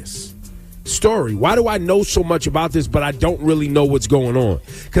know this story? Why do I know so much about this, but I don't really know what's going on?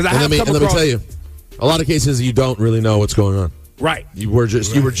 Because let me tell you, a lot of cases you don't really know what's going on. Right. You were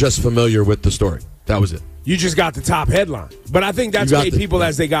just familiar with the story. That was it. You just got the top headline. But I think that's made people,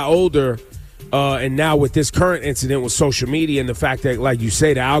 as they got older, and now with this current incident with social media and the fact that, like you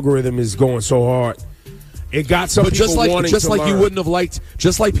say, the algorithm is going so hard, it got some people wanting to learn. You wouldn't have liked,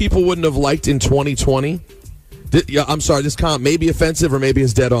 just like people wouldn't have liked in 2020. I'm sorry, this comment may be offensive or maybe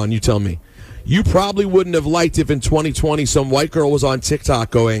it's dead on. You tell me. You probably wouldn't have liked if in 2020 some white girl was on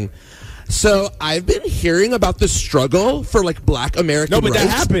TikTok going, so I've been hearing about the struggle for like black American rights. No, but that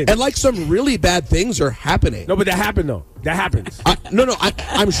happened. And like some really bad things are happening. No, but that happened though. That happens.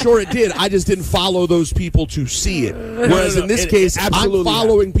 I'm sure it did. I just didn't follow those people to see it. Whereas in this case, I'm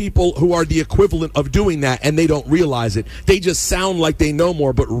following people who are the equivalent of doing that, and they don't realize it. They just sound like they know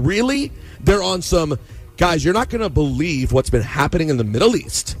more, but really, they're on some... Guys, you're not going to believe what's been happening in the Middle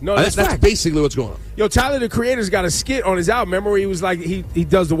East. No, that's basically what's going on. Yo, Tyler, the Creator's got a skit on his album. Remember where he was like, he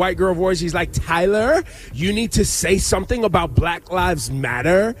does the white girl voice. He's like, Tyler, you need to say something about Black Lives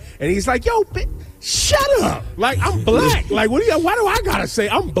Matter. And he's like, yo, shut up. Like, I'm black. Like, why do I got to say?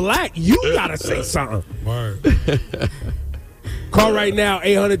 I'm black. You got to say something. Word. Call right now,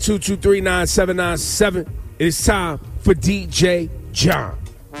 800-223-9797. It is time for DJ John.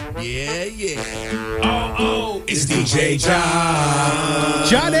 Yeah. Oh, it's DJ John.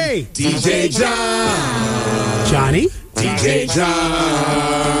 Johnny. DJ John. Johnny. DJ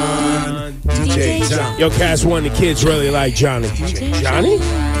John. DJ John. Yo, Cass One, the kids really like Johnny. Johnny?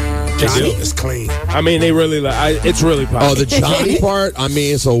 It's clean. I mean, they really like. It's really popular. Oh, the Johnny part. I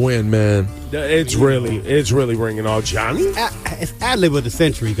mean, it's a win, man. It's really ringing all Johnny. It's ad-lib of the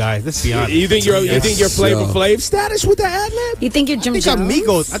century, guys. Let's be honest. You think you're Flavor Flav status with the ad-lib? You think you're Jim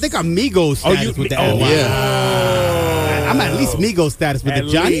Jones? I think I'm Migos status with the ad-lib. Yeah. I'm at least Migos status with the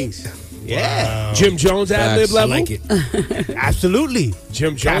Johnny. Yeah. Wow. Jim Jones ad-lib level? I like it. Absolutely.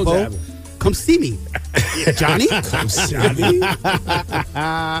 Jim Jones ad-lib. Come see me. Johnny? Come see me.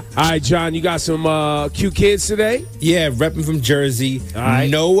 All right, John, you got some cute kids today? Yeah, repping from Jersey. All right.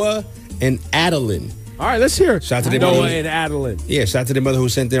 Noah and Adeline. All right, let's hear it. Shout out to their Noah mother. and Adeline. Yeah, shout out to their mother who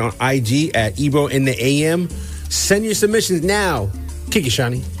sent it on IG at Ebro in the AM. Send your submissions now. Kick it,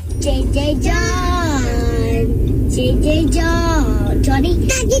 Shani. JJ John. JJ John. Johnny.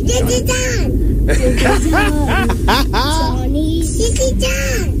 JJ John. JJ John. Johnny. JJ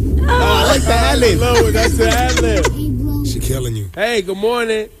John. Oh, I like the ad-lib. That's the ad-lib. She killing you. Hey, good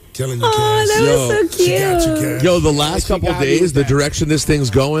morning. Killing you, Oh, Cass. that was so cute. She got you, Cass. Yo, the last couple days, the direction this thing's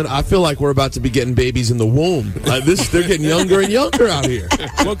going, I feel like we're about to be getting babies in the womb. They're getting younger and younger out here.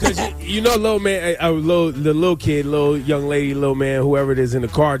 Well, because you know, little man, the little kid, little young lady, little man, whoever it is in the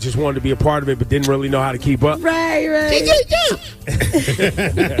car, just wanted to be a part of it, but didn't really know how to keep up. Right.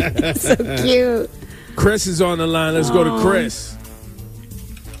 So cute. Chris is on the line. Let's go to Chris.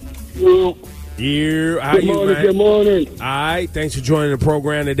 How you, man? Good morning. All right, thanks for joining the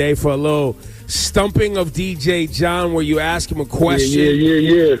program today for a little stumping of DJ John, where you ask him a question.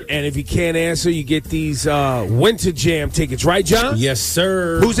 Yeah. And if he can't answer, you get these Winter Jam tickets, right, John? Yes,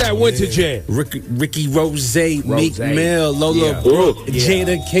 sir. Who's at Winter Jam? Ricky Rose, Meek Mill, Lola Brooke,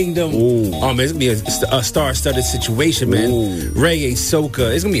 Jada Kingdom. Ooh. Oh, man, it's going to be a star-studded situation, man. Reggae,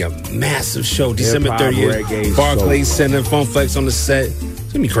 soca. It's going to be a massive show. December 30th. Barclays Center, Fun Flex on the set. It's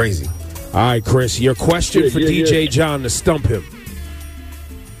going to be crazy. All right, Chris, your question for DJ John to stump him.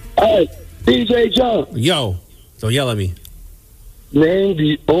 All right, DJ John. Yo, don't yell at me. Name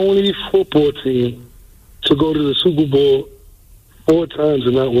the only football team to go to the Super Bowl 4 times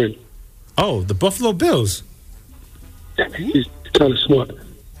and not win. Oh, the Buffalo Bills. He's kind of smart.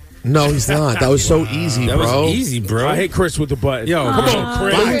 No, he's not. That was so easy, That bro. was easy, bro. I hit Chris with the button. Yo, come on,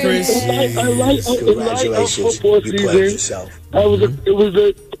 Chris. Bye, Chris. Congratulations. Football You declared yourself. You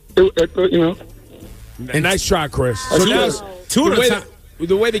know. And nice try, Chris. So now,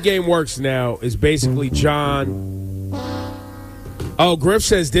 the way the game works now is basically John. Oh, Griff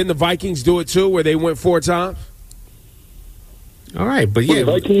says, didn't the Vikings do it too, where they went 4 times? All right, but yeah.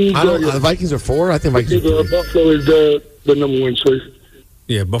 The Vikings are 4? I think Vikings are 3. Buffalo is the number 1 choice.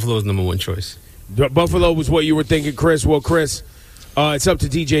 Yeah, Buffalo's number 1 choice. Buffalo was what you were thinking, Chris. Well, Chris, it's up to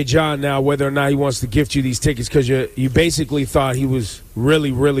DJ John now whether or not he wants to gift you these tickets, because you basically thought he was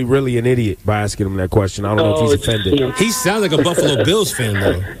really, really, really an idiot by asking him that question. I don't know if he's offended. He sounds like a Buffalo Bills fan,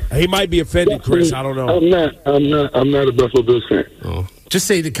 though. He might be offended, Chris. I don't know. I'm not a Buffalo Bills fan. Oh, just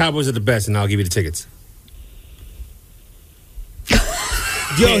say the Cowboys are the best, and I'll give you the tickets.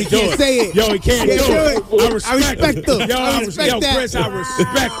 Yo, he can't say it. Yo, he can't do it. I respect him. Yo, Chris, I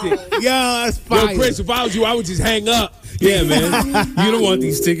respect it. Yo, that's fine. Yo, Chris, if I was you, I would just hang up. Yeah, man. You don't want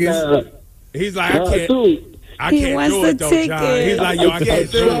these tickets. He's like, I can't do it, though, John. He's like, yo, I can't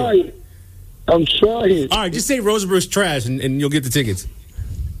do it. I'm trying. All right, just say Rosenberg's trash, and you'll get the tickets.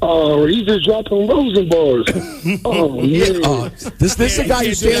 Oh, he's just dropping Rosen bars. Oh, man. This is a guy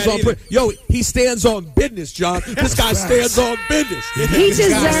who stands on... he stands on business, John. This guy stands on business. He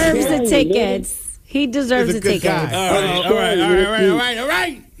deserves the tickets. He deserves the tickets. All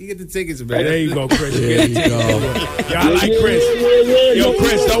right. You get the tickets, man. There you go, Chris. There you go. Yo, I like Chris. Yo,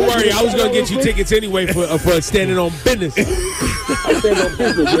 Chris, don't worry. I was going to get you tickets anyway for standing on business. I stand on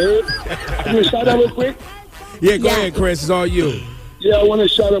business, man. Can you shout out real quick? Yeah, go ahead, Chris. It's all you. Yeah, I want to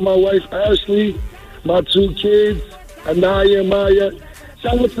shout out my wife, Ashley, my 2 kids, Anaya and Maya.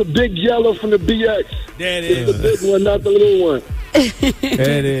 Shout out to Big Yellow from the BX. There it is. It's the big one, not the little one.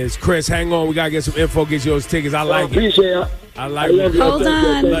 There it is. Chris, hang on. We got to get some info, get you those tickets. I like it. Appreciate it. I like it. Hold on.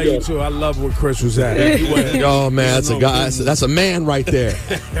 I love you, too. I love where Chris was at. Oh, man, that's a guy. That's a man right there.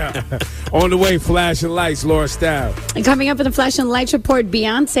 On the way, flashing lights, Laura Style. And coming up in the Flash and Lights report,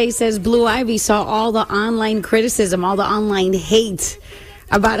 Beyonce says Blue Ivy saw all the online criticism, all the online hate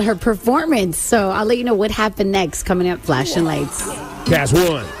about her performance. So I'll let you know what happened next coming up, Flash and Lights. Cast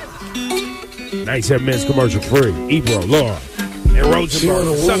 1. 97 minutes commercial free. Ebro, Laura, and Rosenberg.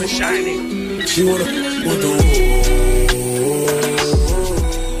 The sun is shining. She wanna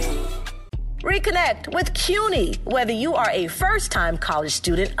Reconnect with CUNY. Whether you are a first-time college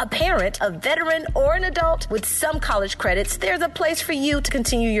student, a parent, a veteran, or an adult, with some college credits, there's a place for you to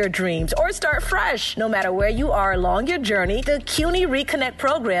continue your dreams or start fresh. No matter where you are along your journey, the CUNY Reconnect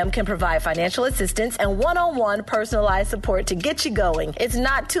program can provide financial assistance and one-on-one personalized support to get you going. It's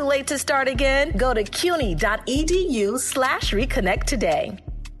not too late to start again. Go to cuny.edu/reconnect today.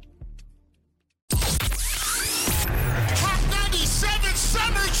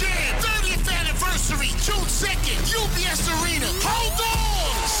 June 2nd, UBS Arena. Hold on!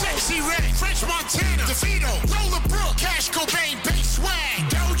 Sexy Red, French Montana, DeVito, Roller Brook, Cash Cobain, Bass Swag,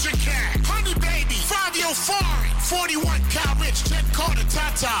 Doja Cat, Honey Baby, Fabio Foreign, 41 Cal Rich, Jet Carter,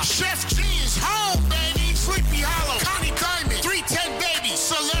 Tata, Chef G is home, baby, Sleepy Hollow, Connie Diamond, 310 Baby,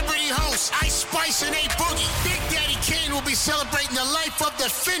 Celebrity Host, Ice Spice and A Boogie. Big Daddy Kane will be celebrating the life of the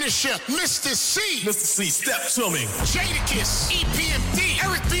finisher, Mr. C. Mr. C, step to me. Jadakiss, EPMD,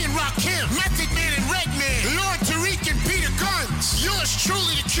 Eric B. and Rakim, Method Man and Redman, Lord Tariq and Peter Guns. Yours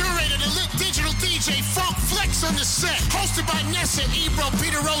truly, the curator, the lit digital DJ, Funk Flex on the set. Hosted by Nessa, Ebro,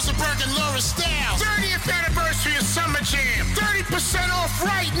 Peter Rosenberg, and Laura Style. 30th anniversary of Summer Jam. 30% off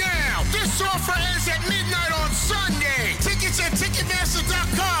right now. This offer ends at midnight on Sunday. Tickets at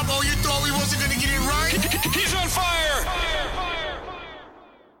Ticketmaster.com. Oh, you thought we wasn't going to get it right? He's on fire!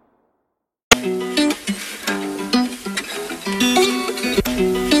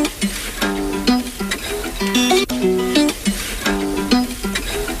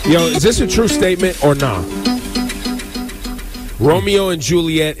 Yo, is this a true statement or not? Romeo and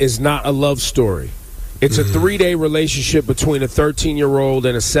Juliet is not a love story. It's a 3-day relationship between a 13-year-old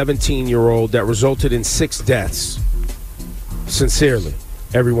and a 17-year-old that resulted in 6 deaths. Sincerely,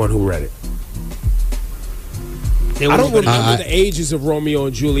 everyone who read it. I don't remember the ages of Romeo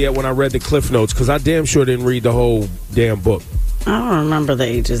and Juliet when I read the Cliff Notes, because I damn sure didn't read the whole damn book. I don't remember the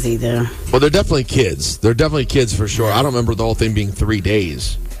ages either. Well, they're definitely kids. They're definitely kids for sure. I don't remember the whole thing being 3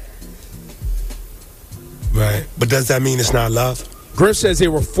 days. Right. But does that mean it's not love? Griff says they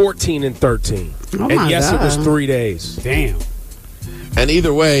were 14 and 13. Oh and my yes, God. it was 3 days. Damn. And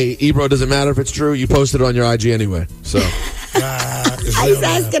either way, Ebro, doesn't matter if it's true. You posted it on your IG anyway, so He's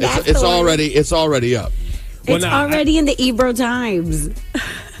asking it's already up. It's already in the Ebro Times.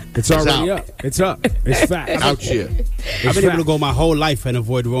 It's already up. It's up. It's fact. Out here. I've been able to go my whole life and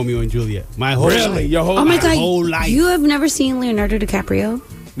avoid Romeo and Juliet. My whole Really? life. Your whole Oh my life? God! whole life. You have never seen Leonardo DiCaprio?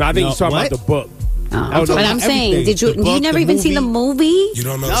 No, I think he's talking what? about the book. Oh, but I'm saying, everything. did you? The book, You never the even seen the movie? You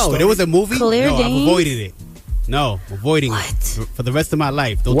don't know the No, story? there was a movie. Claire no, Danes? I've avoided it. No, avoiding it for the rest of my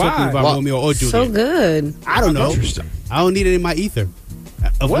life. Don't talk to me about Why? Romeo or Juliet. So good. I don't know. Interesting. I don't need it in my ether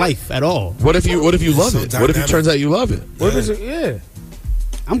of life at all. What if you love So it? What if it dynamic. turns out you love it? What is it? Yeah.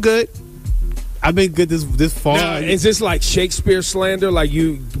 I'm good. I've been good this far. Now, is this like Shakespeare slander? Like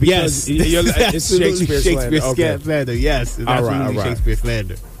you? Yes, It's absolutely Shakespeare slander. Okay. slander. Yes, it's All right, absolutely all right. Shakespeare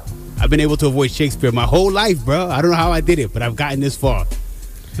slander. I've been able to avoid Shakespeare my whole life, bro. I don't know how I did it, but I've gotten this far,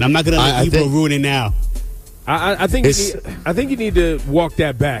 and I'm not gonna let Ebro ruin it now. I think you need to walk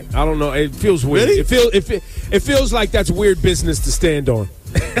that back. I don't know. It feels weird. Really? It feels like that's weird business to stand on.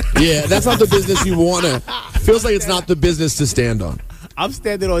 Yeah, that's not the business you want to. Feels like it's not the business to stand on. I'm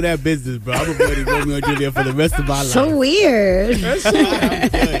standing on that business, bro. I'm avoiding Romeo and Juliet for the rest of my life. So weird.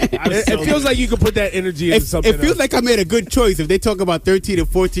 It feels like you can put that energy into something. It feels like I made a good choice. If they talk about 13 and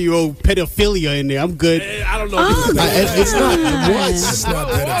 14-year-old pedophilia in there, I'm good. I don't know. It's not. What? It's not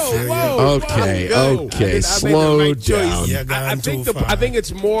pedophilia. Okay. Slow down. Yeah, I think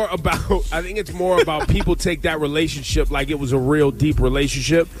it's more about people take that relationship like it was a real deep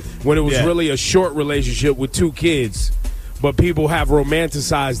relationship when it was really a short relationship with 2 kids. But people have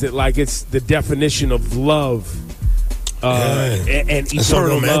romanticized it like it's the definition of love and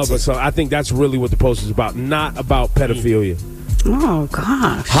eternal love. So I think that's really what the post is about, not about pedophilia. Oh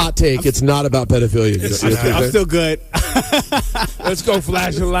gosh! Hot take. It's not about pedophilia. I'm still good. Let's go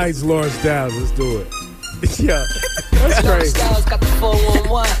flashing lights, Lawrence Downs. Let's do it. Yeah, that's crazy. Styles got the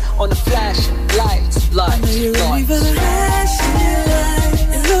 411 on the flash lights.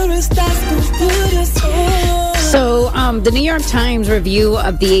 So, the New York Times review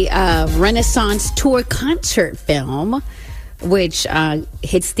of the Renaissance Tour concert film, which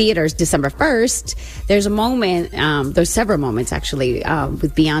hits theaters December 1st. There's a moment, there's several moments actually,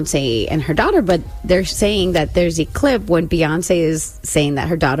 with Beyonce and her daughter, but they're saying that there's a clip when Beyonce is saying that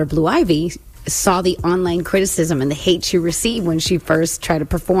her daughter, Blue Ivy, saw the online criticism and the hate she received when she first tried to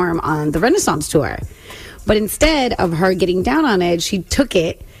perform on the Renaissance Tour. But instead of her getting down on it, she took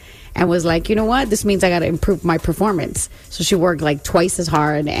it and was like, you know what? This means I got to improve my performance. So she worked like twice as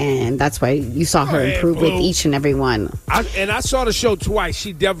hard, and that's why you saw her improve with each and every one. I saw the show twice.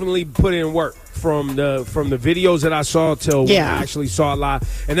 She definitely put in work from the videos that I saw till when I actually saw it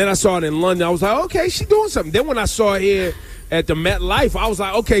live. And then I saw it in London. I was like, okay, she's doing something. Then when I saw it here at the Met Life, I was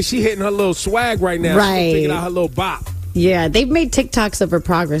like, okay, she hitting her little swag right now. Right. She's figuring out her little bop. Yeah, they've made TikToks of her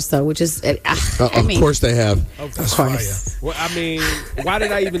progress, though, which is... Of course they have. Of course. Well, I mean, why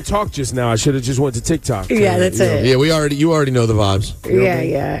did I even talk just now? I should have just went to TikTok. Yeah, that's it. Yeah, you already know the vibes.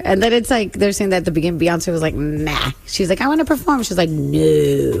 Yeah. And then it's like, they're saying that at the beginning, Beyonce was like, nah. She's like, I want to perform. She's like,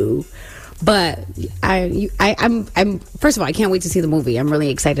 no. But I'm first of all, I can't wait to see the movie. I'm really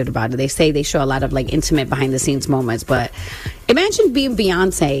excited about it. They say they show a lot of like intimate behind the scenes moments, but imagine being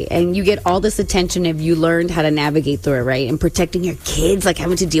Beyonce and you get all this attention if you learned how to navigate through it, right? And protecting your kids, like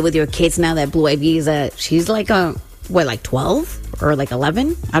having to deal with your kids now that Blue Ivy is she's like like 12 or like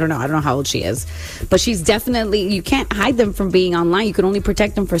 11? I don't know how old she is. But she's definitely, you can't hide them from being online. You can only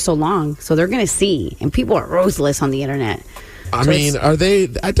protect them for so long. So they're going to see. And people are ruthless on the internet. I mean, are they?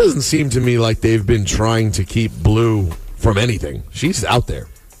 It doesn't seem to me like they've been trying to keep Blue from anything. She's out there.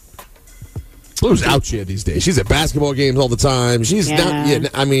 Blue's out here these days. She's at basketball games all the time. She's not. Yeah,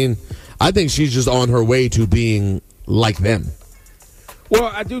 I mean, I think she's just on her way to being like them. Well,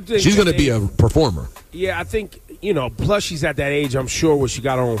 I do think she's going to be a performer. Yeah, I think, plus she's at that age, I'm sure, where she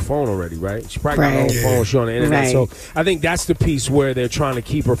got her own phone already, right? She probably got her own phone, she's on the internet. Right. So I think that's the piece where they're trying to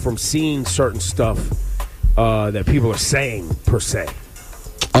keep her from seeing certain stuff that people are saying, per se.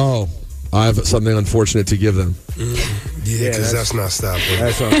 Oh, I have something unfortunate to give them. Yeah, because that's not stopping.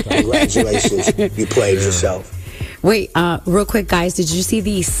 That's not stopping. Congratulations, you played yourself. Wait, real quick, guys, did you see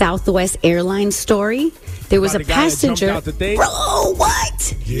the Southwest Airlines story? There was a passenger. Bro, what?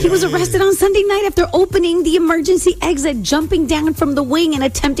 He was arrested on Sunday night after opening the emergency exit, jumping down from the wing and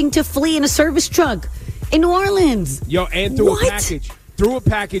attempting to flee in a service truck in New Orleans. Yo, and threw a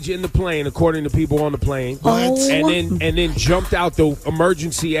package in the plane, according to people on the plane. What? And then jumped out the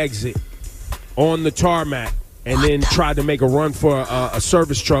emergency exit on the tarmac, and then tried to make a run for a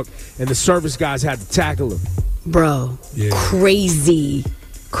service truck, and the service guys had to tackle him. Bro, crazy.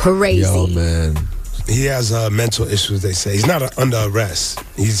 Yo, man. He has mental issues, they say. He's not under arrest.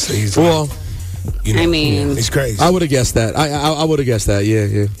 He's well, you know, I mean, he's crazy. I would have guessed that. I would have guessed that.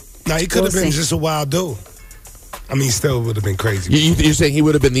 Yeah. Now, he could have been just a wild dude. I mean, he still would have been crazy. You're saying he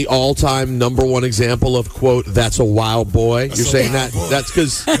would have been the all-time number one example of, quote, that's a wild boy? You're saying that that's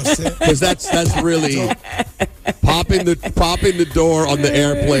because that's really popping the door on the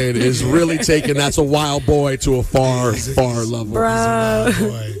airplane is really taking that's a wild boy to a far level. Bro.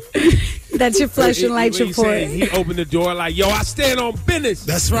 That's your flashing lights report. He opened the door like, yo, I stand on business.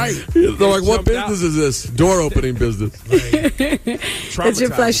 That's right. They're like, what business is this? Door opening business. That's your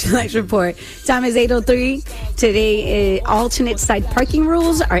flashing lights report. Time is 8:03. Today, alternate side parking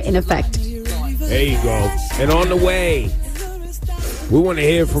rules are in effect. There you go. And on the way, we want to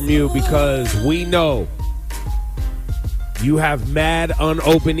hear from you because we know you have mad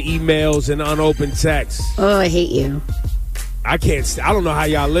unopened emails and unopened texts. Oh, I hate you. I don't know how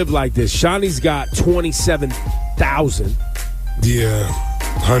y'all live like this. Shawnee's got 27,000. Yeah,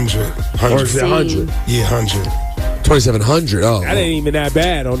 100. Or is it 100? Yeah, 100. 2,700. Oh, that ain't even that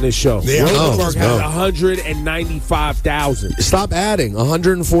bad on this show. Yeah, Rosenberg has 195,000. Stop adding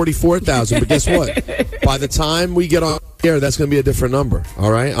 144,000. But guess what? By the time we get on air, that's going to be a different number.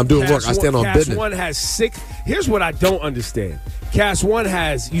 All right, I'm doing work. I stand on business. Cast One has 6. Here's what I don't understand. Cast One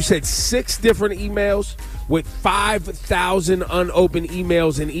has, you said 6 different emails with 5,000 unopened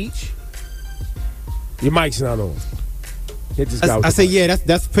emails in each. Your mic's not on. Hit this guy. I say, yeah,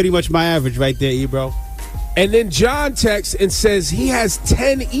 that's pretty much my average right there, Ebro. And then John texts and says he has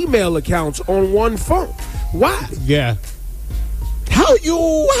 10 email accounts on one phone. Why? Yeah. How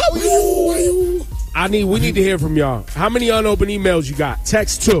you? We need to hear from y'all. How many unopened emails you got?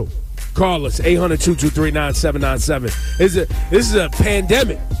 Text 2. Call us, 800-223-9797. This is a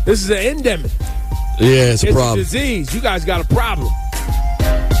pandemic. This is an endemic. Yeah, it's a problem. It's a disease. You guys got a problem.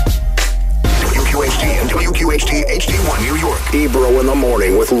 WQHT and WQHT HD1 New York. Ebro in the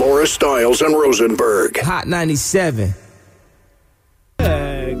morning with Laura Stiles and Rosenberg. Hot 97.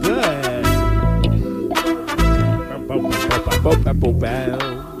 Good.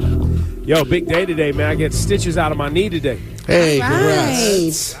 Yo, big day today, man. I get stitches out of my knee today. Hey,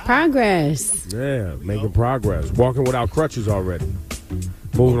 congrats. Progress. Yeah, making progress. Walking without crutches already.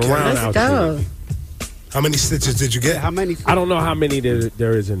 Moving around out go. there. How many stitches did you get? How many? I don't know how many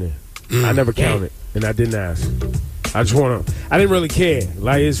there is in there. I never counted, and I didn't ask. I didn't really care.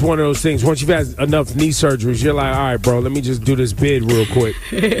 Like, it's one of those things. Once you've had enough knee surgeries, you're like, all right, bro, let me just do this bid real quick.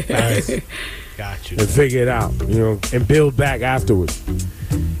 Got you. And figure it out, and build back afterwards.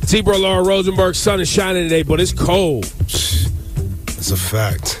 It's Ebro, Laura Rosenberg. Sun is shining today, but it's cold. It's a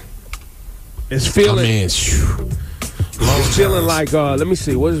fact. It's feeling. It's feeling like. Let me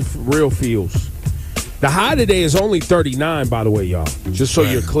see. What is real feels? The high today is only 39, by the way, y'all. Just so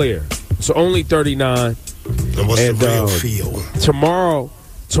you're clear. It's only 39. And what's the real feel?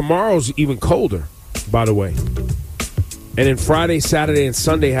 Tomorrow's even colder, by the way. And then Friday, Saturday, and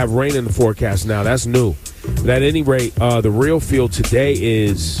Sunday have rain in the forecast now. That's new. But at any rate, the real feel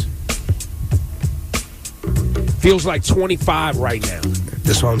today feels like 25 right now.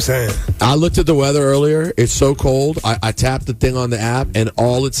 That's what I'm saying. I looked at the weather earlier. It's so cold. I tapped the thing on the app, and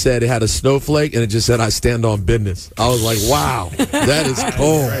all it said, it had a snowflake, and it just said, I stand on business. I was like, wow, that is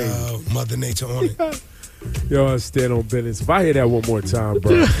cold. Mother Nature on it. Yo, I stand on business. If I hear that one more time,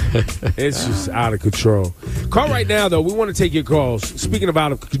 bro, it's just out of control. Call right now, though. We want to take your calls. Speaking of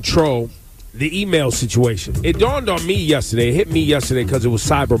out of control, the email situation. It dawned on me yesterday. It hit me yesterday because it was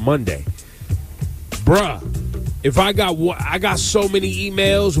Cyber Monday. Bruh. If I got so many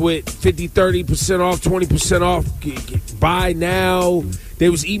emails with 50, 30% off, 20% off, buy now. They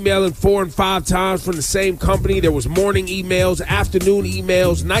was emailing 4 and 5 times from the same company. There was morning emails, afternoon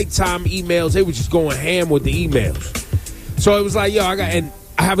emails, nighttime emails. They were just going ham with the emails. So it was like, yo, I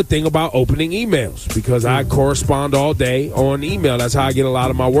have a thing about opening emails because I correspond all day on email. That's how I get a lot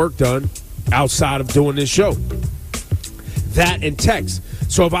of my work done outside of doing this show. That and text.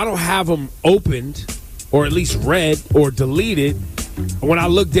 So if I don't have them opened, or at least read or deleted, when I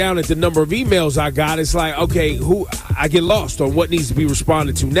look down at the number of emails I got, it's like, okay, I get lost on what needs to be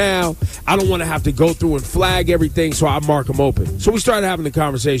responded to now. I don't want to have to go through and flag everything, so I mark them open. So we started having the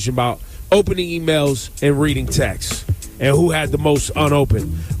conversation about opening emails and reading texts and who had the most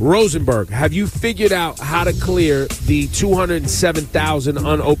unopened. Rosenberg, have you figured out how to clear the 207,000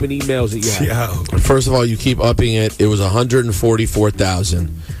 unopened emails that you have? Yeah. First of all, you keep upping it. It was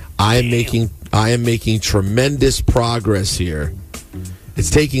 144,000. I am making tremendous progress here. It's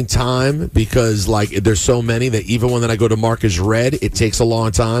taking time because, like, there's so many that even when I go to mark as read, it takes a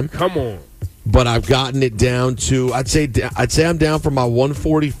long time. Come on. but I've gotten it down to I'd say I'm down from my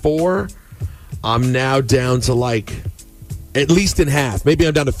 144. I'm now down to like at least in half. Maybe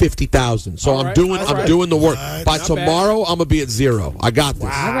I'm down to 50,000. So I'm doing the work. By tomorrow, I'm gonna be at 0. I got this.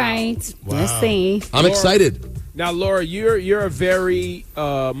 All right. Let's see. I'm excited. Now, Laura, you're a very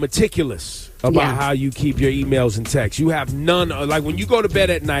meticulous about how you keep your emails and texts. You have none. Like when you go to bed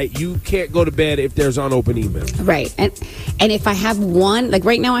at night, you can't go to bed if there's unopened emails. Right. And if I have one, like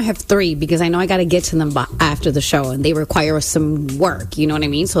right now I have 3 because I know I got to get to them after the show and they require some work. You know what I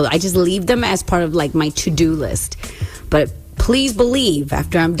mean? So I just leave them as part of like my to-do list. But please believe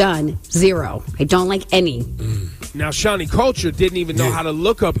after I'm done, 0. I don't like any. Now, Shawnee Culture didn't even know how to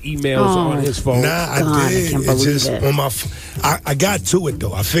look up emails on his phone. Nah, I did. I can't It's believe just it. on my. I got to it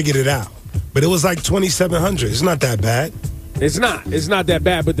though. I figured it out, but it was like 2,700. It's not that bad. It's not that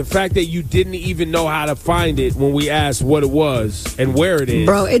bad, but the fact that you didn't even know how to find it when we asked what it was and where it is.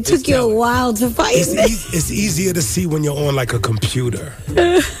 Bro, it took you a while to find it. It's easier to see when you're on like a computer. You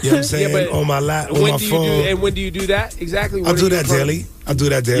know what I'm saying? but on my on my phone. When do you do that exactly? I do that daily.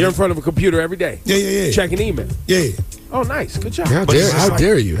 You're in front of a computer every day. Yeah. Checking email. Yeah. Oh, nice. Good job. How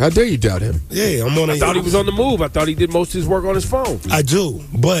dare you? How dare you doubt him? Yeah, I'm on. I thought he was on the move. I thought he did most of his work on his phone. I do,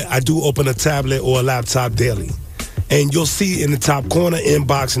 but I do open a tablet or a laptop daily. And you'll see in the top corner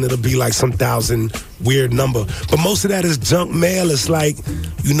inbox, and it'll be like some 1,000 weird number. But most of that is junk mail. It's like,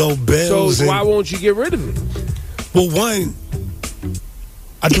 bills. So why won't you get rid of it? Well, one,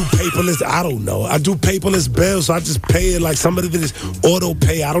 I do paperless. I don't know. I do paperless bills, so I just pay it like somebody that is auto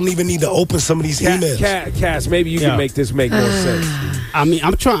pay. I don't even need to open some of these emails. Cass, maybe you can make this make more sense. I mean,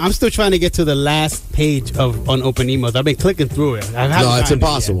 I'm still trying to get to the last page of unopened emails. I've been clicking through it. No, it's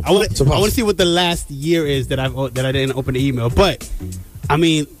impossible. I want to see what the last year is that I didn't open the email. But I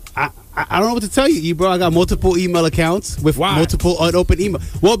mean, I don't know what to tell you, Ebro. I got multiple email accounts with multiple unopened email.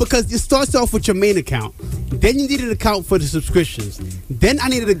 Well, because it starts off with your main account. Then you need an account for the subscriptions. Then I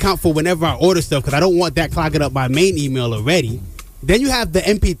need an account for whenever I order stuff because I don't want that clogging up my main email already. Then you have the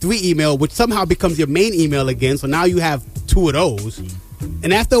MP3 email, which somehow becomes your main email again. So now you have 2 of those.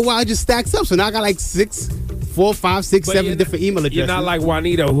 And after a while, it just stacks up. So now I got like 4, 5, 6, 7 different email addresses. You're not like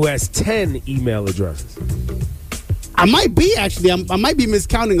Juanito, who has 10 email addresses. I might be actually. I might be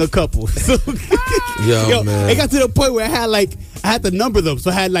miscounting a couple. So, Yo, man. It got to the point where I had to number them.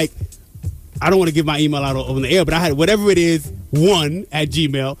 So I had like, I don't want to give my email out on the air, but I had whatever it is, 1 at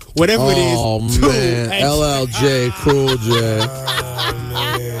Gmail, whatever it is, 2 man. LLJ, Cool J.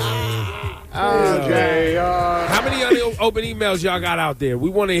 How many unopened emails y'all got out there? We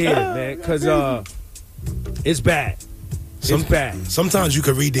want to hear it, man, because it's bad. It's bad. Sometimes you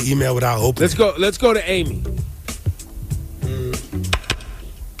can read the email without opening. Let's go to Amy.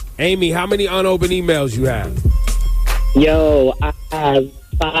 Amy, how many unopened emails you have? Yo, I have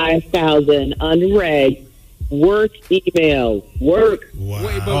 5,000 unread work emails. Work.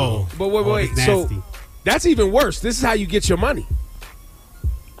 Wow. Wait. So that's even worse. This is how you get your money.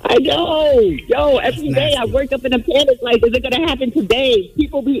 I know. Yo, every day I wake up in a panic. Like, is it going to happen today?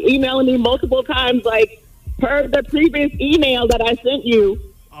 People be emailing me multiple times, like, per the previous email that I sent you.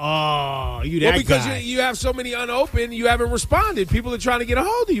 Oh, you that because guy. you have so many unopened, you haven't responded. People are trying to get a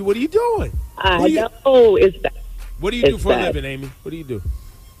hold of you. What are you doing? I know. What do you do for a living, Amy? What do you do?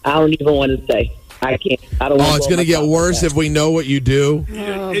 I don't even want to say. I can't. I don't. Oh, it's going to get worse if we know what you do.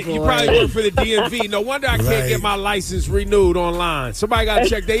 You probably work for the DMV. No wonder I can't get my license renewed online. Somebody got to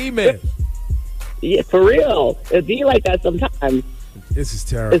check their email. Yeah, for real. It be like that sometimes. This is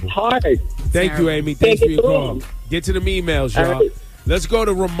terrible. It's hard. Thank you, Amy. Thanks for your call. Get to them emails, y'all. Right. Let's go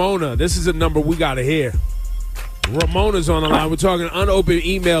to Ramona. This is a number we got to hear. Ramona's on the line. We're talking unopened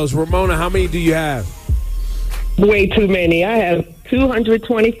emails. Ramona, how many do you have? Way too many. I have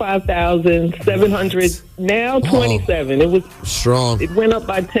 225,700. Now 27. It was strong. It went up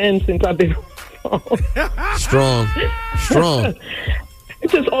by 10 since I've been strong.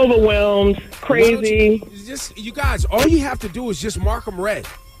 It's just overwhelmed, crazy. You guys, all you have to do is just mark them red.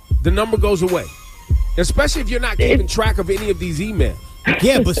 The number goes away. Especially if you're not keeping track of any of these emails.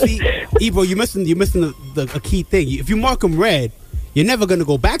 Yeah, but see, Ebro, you're missing a key thing. If you mark them red, you're never going to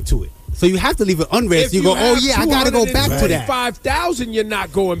go back to it. So you have to leave it unread. So you go, oh yeah, I got to go back to that. 5,000, you're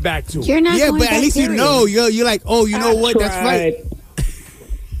not going back to it. You're not. Yeah, but at least you know. You're like, oh, you know what? That's right.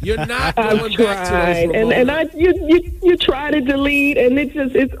 You're not going back to those. And you try to delete, and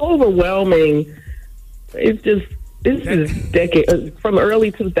it's overwhelming. It's just. This is decade from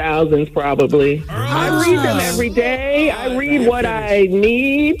early 2000s, probably. I read them every day. I read what I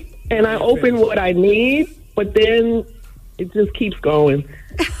need, and I open what I need. But then it just keeps going.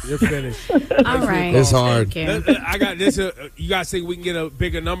 You're finished. All right. It's hard. I got this. You guys think we can get a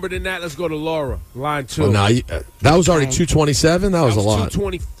bigger number than that? Let's go to Laura, line 2. Oh, no, that was already 227. That was a lot.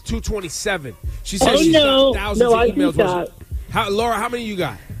 227. She said she's got thousands of emails. Laura, how many you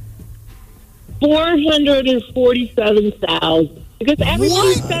got? 447,000. Because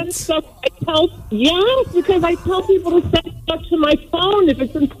everybody sends stuff. Because I tell people to send stuff to my phone if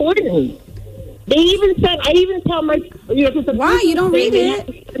it's important. I even tell my, why you don't read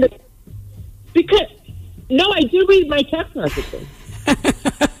it? Because I do read my text messages.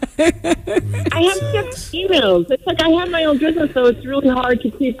 I have 6 emails. It's like I have my own business, so it's really hard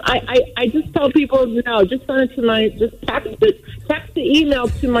to keep. I just tell people, no, just send it to text the email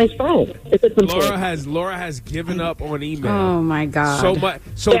to my phone if it's important. Laura has given up on email. Oh my God! So much.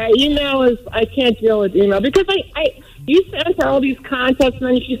 Email is, I can't deal with email because you send her all these contests and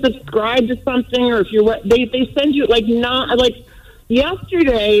then if you subscribe to something or if they send you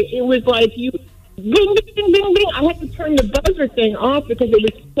yesterday it was like you. Bing, bing, bing, bing, bing. I had to turn the buzzer thing off because there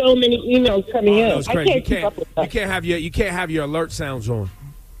was so many emails coming in. I can't keep up with that. You can't have your alert sounds on.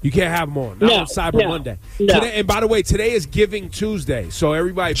 You can't have them on. Not on Cyber Monday. No. Today, and by the way, today is Giving Tuesday, so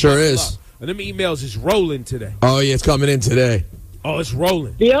everybody sure is. And them emails is rolling today. Oh yeah, it's coming in today. Oh, it's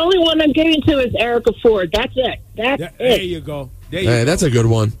rolling. The only one I'm getting to is Erica Ford. That's it. There you go. That's a good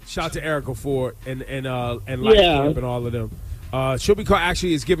one. Shout out to Erica Ford and Light Camp and all of them. She'll be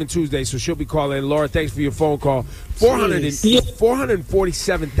Actually, it's Giving Tuesday, so she'll be calling. Laura, thanks for your phone call.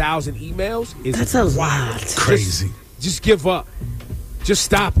 447,000 emails that's a lot. Crazy. Just give up. Just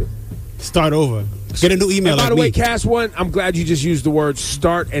stop it. Start over. Get a new email. And by the way, Cass One, I'm glad you just used the word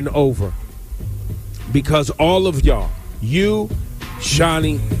start and over, because all of y'all, you,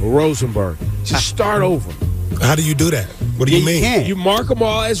 Shani, Rosenberg, just start over. How do you do that? What do you mean? You mark them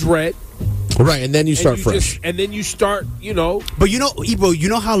all as red. Right, and then you start fresh. And then you start, But Ebro, you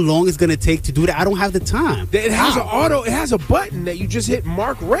know how long it's going to take to do that? I don't have the time. It has it has a button that you just hit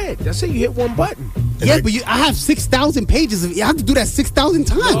mark red. That's it, you hit one button. Yeah, but I have 6,000 pages. You have to do that 6,000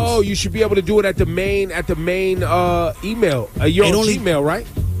 times. Oh, you should be able to do it at the main email. Your own Gmail, right?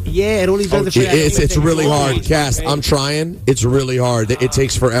 Yeah, it only does it for that. It's really hard, Cass. I'm trying. It's really hard. It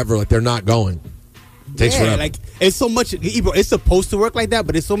takes forever. Like, they're not going. Takes forever. Like it's so much. It's supposed to work like that,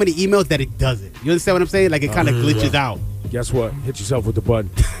 but there's so many emails that it doesn't. You understand what I'm saying? Like it kind of glitches out. Guess what? Hit yourself with the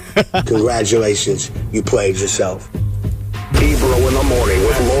button. Congratulations, you played yourself. Ebro in the morning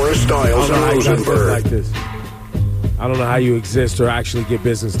with Laura Stiles and Rosenberg. Like this. I don't know how you exist or actually get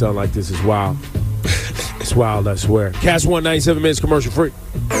business done like this. It's wild. It's wild, I swear. Cash 197 minutes commercial free.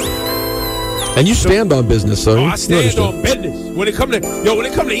 And you stand on business, so I stand on business. When it come to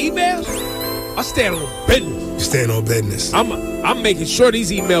emails, I stand on business. You stand on business. I'm making sure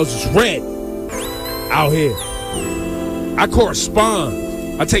these emails is read out here. I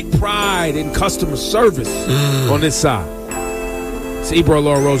correspond. I take pride in customer service on this side. It's Ebro,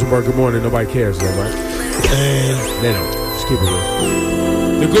 Laura Rosenberg. Good morning. Nobody cares though, right? They don't. Just keep it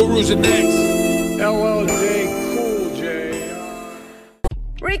real. The Gurus are next. LLJ, Cool J.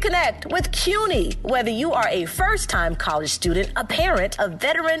 Reconnect with CUNY. Whether you are a first-time college student, a parent, a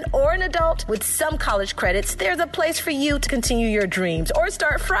veteran, or an adult, with some college credits, there's a place for you to continue your dreams or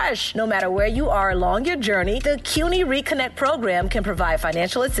start fresh. No matter where you are along your journey, the CUNY Reconnect program can provide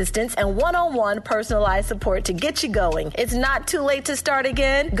financial assistance and one-on-one personalized support to get you going. It's not too late to start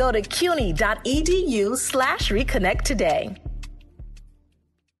again. Go to cuny.edu/reconnect today.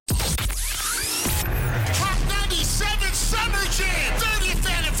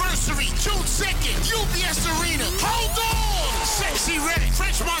 June 2nd, UBS Arena. Hold on! Sexy Red,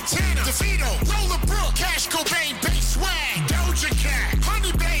 French Montana, DeVito, Roller Brook, Cash Cobain, Bass Swag, Doja Cat,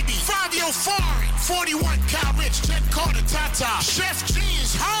 Honey Baby, Fabio Foreign, 41 Cal Rich, Jet Carter, Tata, Chef G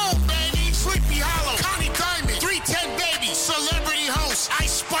is home, baby, Sleepy Hollow, Connie Diamond, 310 Baby, Celebrity Host,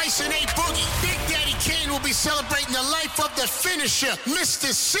 Ice Spice and A Boogie. Big Daddy Kane will be celebrating the life of the finisher, Mr.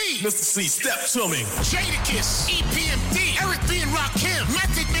 C. Mr. C, step to me. Jadakiss, EPMD, Eric B. and Rakim,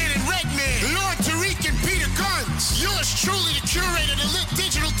 Method Man and Redman, Lord Tariq and Peter Guns. Yours truly, the curator, the lit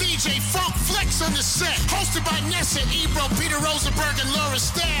digital DJ, Funk Flex on the set. Hosted by Nessa, Ebro, Peter Rosenberg, and Laura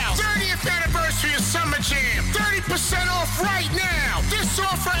Stiles. 30th anniversary of Summer Jam. 30% off right now. This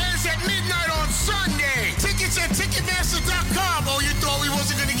offer ends at midnight on Sunday. Tickets at Ticketmaster.com. Oh, you thought we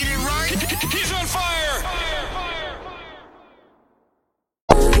wasn't going to get it right? He's on fire!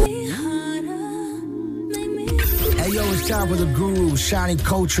 Hey, yo, it's time for the Guru, Shani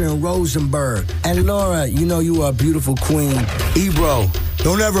Culture and Rosenberg. And Laura, you know you are a beautiful queen. Ebro,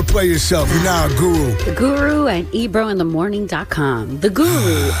 don't ever play yourself. You're not a guru. The Guru at ebrointhemorning.com. The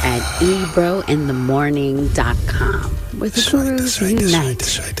Guru at ebrointhemorning.com. Where the gurus unite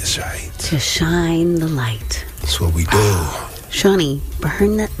That's right. to shine the light. That's what we do. Shawnee,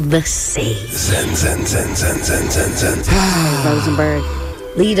 burn the sage. Zen. Rosenberg,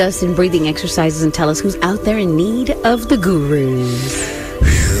 lead us in breathing exercises and tell us who's out there in need of the gurus.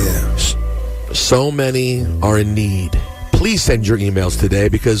 So many are in need. Please send your emails today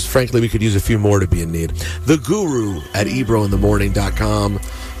because, frankly, we could use a few more to be in need. The Guru at ebrointhemorning.com.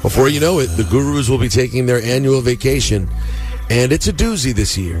 Before you know it, the Gurus will be taking their annual vacation. And it's a doozy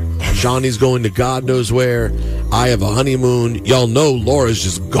this year. Shawnee's going to God knows where. I have a honeymoon. Y'all know Laura's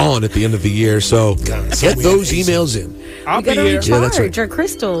just gone at the end of the year. So get those emails in. I'll be here. Recharge our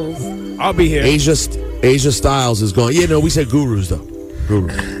crystals. I'll be here. Asia Styles is going. Yeah, no, we said Gurus, though.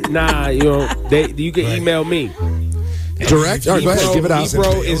 Gurus. Nah, you can email me. Direct? All right, go ahead. Give it out.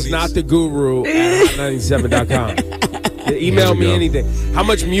 Ebro is not the guru at hot97.com. Email me anything. How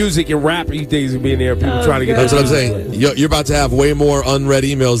much music and rap are you think is going to be in there? People trying to get That's what I'm saying. You're about to have way more unread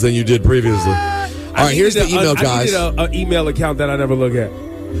emails than you did previously. All right, here's the email, guys. I need an email account that I never look at.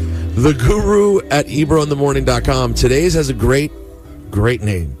 The Guru at ebrointhemorning.com. Today's has a great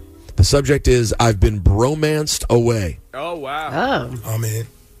name. The subject is, I've been bromanced away. Oh, wow. Oh, man.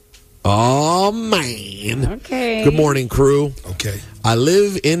 Oh, man. Okay. Good morning, crew. Okay. I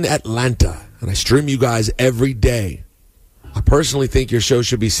live in Atlanta, and I stream you guys every day. I personally think your show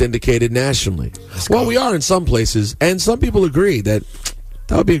should be syndicated nationally. Well, we are in some places, and some people agree that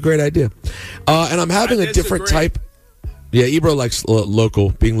would be a great idea. And I'm having a different type. Yeah, Ebro likes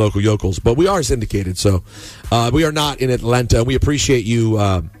being local yokels, but we are syndicated, so we are not in Atlanta. We appreciate you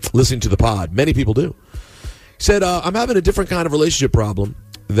listening to the pod. Many people do. He said, I'm having a different kind of relationship problem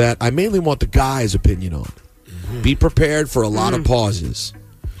that I mainly want the guy's opinion on. Mm-hmm. Be prepared for a lot of pauses.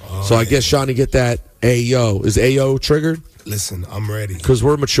 So I guess, Shawnee, get that Ayo. Is Ayo triggered? Listen, I'm ready. Because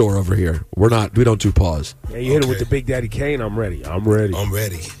we're mature over here. We don't do pause. Yeah, you hit it with the Big Daddy Kane. I'm ready. I'm ready.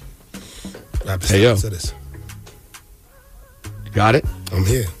 Hey, yo. Got it? I'm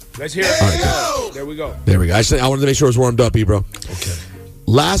here. Let's hear it. Right. There we go. There we go. I wanted to make sure it was warmed up, Ebro. Okay.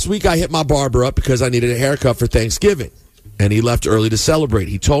 Last week, I hit my barber up because I needed a haircut for Thanksgiving. And he left early to celebrate.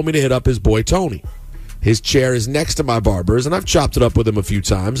 He told me to hit up his boy, Tony. His chair is next to my barber's, and I've chopped it up with him a few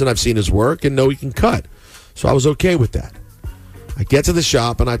times, and I've seen his work and know he can cut. So I was okay with that. I get to the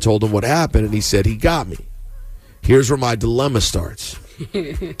shop, and I told him what happened, and he said he got me. Here's where my dilemma starts.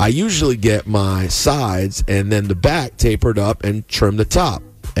 I usually get my sides and then the back tapered up and trim the top.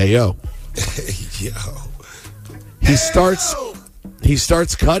 Ayo. He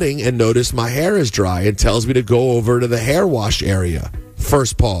starts cutting and notice my hair is dry and tells me to go over to the hair wash area.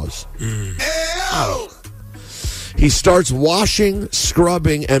 First pause. He starts washing,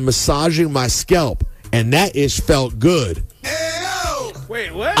 scrubbing, and massaging my scalp, and that ish felt good.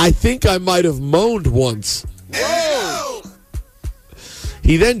 Wait, what? I think I might have moaned once. Whoa.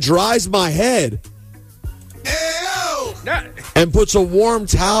 He then dries my head and puts a warm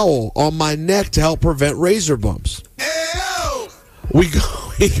towel on my neck to help prevent razor bumps. We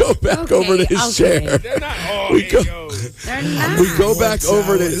go back over to his chair. They're not all we go back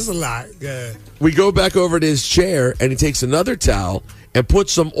over to This is a lot. Yeah. We go back over to his chair, and he takes another towel and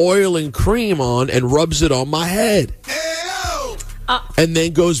puts some oil and cream on and rubs it on my head. And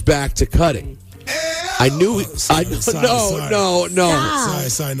then goes back to cutting. I knew Sorry, no.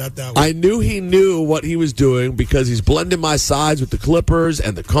 Sorry, not that one. I knew he knew what he was doing because he's blending my sides with the clippers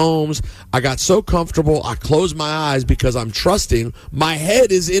and the combs. I got so comfortable, I closed my eyes because I'm trusting my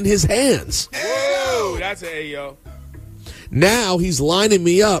head is in his hands. Whoa, that's an Ayo. Now he's lining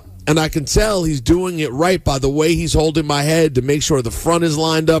me up, and I can tell he's doing it right by the way he's holding my head to make sure the front is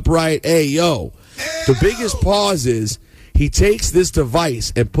lined up right. Ayo. The biggest pause is he takes this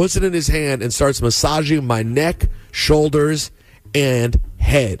device and puts it in his hand and starts massaging my neck, shoulders, and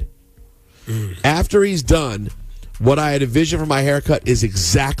head. After he's done, what I had envisioned for my haircut is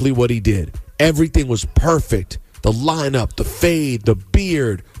exactly what he did. Everything was perfect. The lineup, the fade, the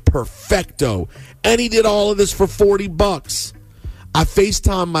beard, perfecto. And he did all of this for $40. I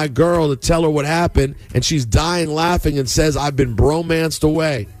FaceTime my girl to tell her what happened, and she's dying laughing and says I've been bromanced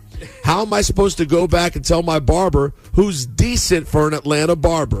away. How am I supposed to go back and tell my barber, who's decent for an Atlanta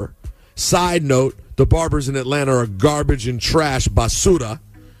barber? Side note, the barbers in Atlanta are garbage and trash, basura,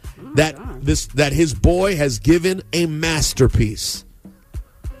 that his boy has given a masterpiece.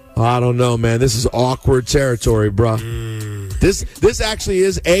 I don't know, man. This is awkward territory, bro. This actually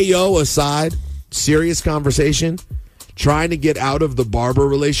is Ayo aside, serious conversation, trying to get out of the barber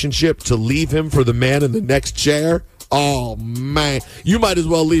relationship to leave him for the man in the next chair. Oh, man. You might as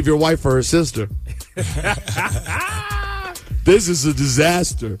well leave your wife for her sister. This is a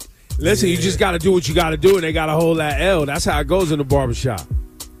disaster. Listen, you just got to do what you got to do, and they got to hold that L. That's how it goes in the barbershop.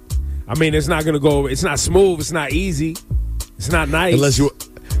 I mean, it's not going to go. It's not smooth. It's not easy. It's not nice.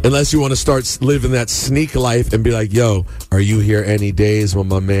 Unless you want to start living that sneak life and be like, yo, are you here any days when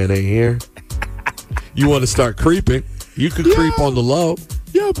my man ain't here? You want to start creeping. You could creep on the low.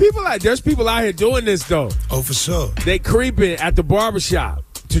 Yo, there's people out here doing this, though. Oh, for sure. They creeping at the barbershop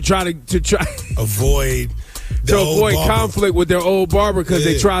to try avoid conflict with their old barber because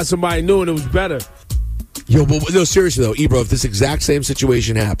they tried somebody new and it was better. Yo, but no, seriously though, Ebro, if this exact same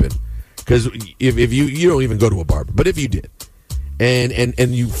situation happened, because if you don't even go to a barber, but if you did, and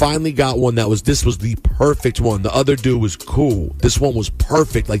you finally got one this was the perfect one. The other dude was cool. This one was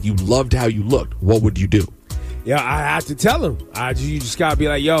perfect. Like you loved how you looked. What would you do? Yeah, I had to tell him. You just gotta be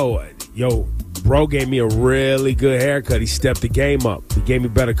like, yo, bro gave me a really good haircut. He stepped the game up. He gave me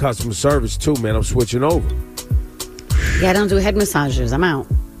better customer service too, man. I'm switching over. Yeah, I don't do head massages. I'm out.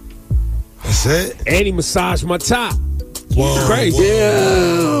 That's it. And he massaged my top. Whoa, crazy.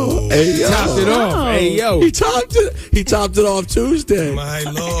 Whoa. Hey, he topped it off. Hey, yo. He topped it off Tuesday. My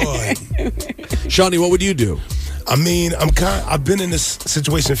Lord. Shawnee, what would you do? I mean, I've been in this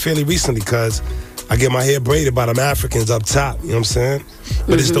situation fairly recently because I get my hair braided by them Africans up top. You know what I'm saying?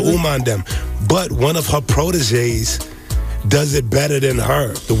 But it's the Unopened them. But one of her proteges does it better than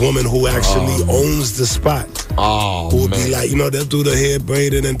her. The woman who actually owns the spot. Who would be like, they'll do the hair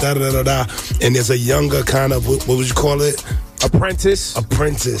braided and da-da-da-da-da. And there's a younger kind of, what would you call it? Apprentice.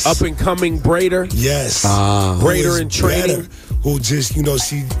 Up and coming braider. Yes. Braider in training. Who just,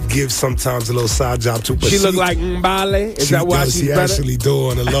 she gives sometimes a little side job too. But she look like Mbale? Is that why she's better? She actually do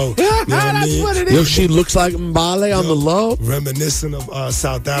on the low. You know That's what it is. Yo, she looks like Mbale on the low? Reminiscent of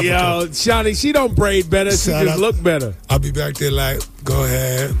South Africa. Yo, Shawnee, she don't braid better. She just look better. I'll be back there like, go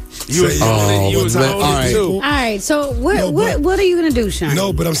ahead. You was on it too. All right, so what are you going to do, Shawnee?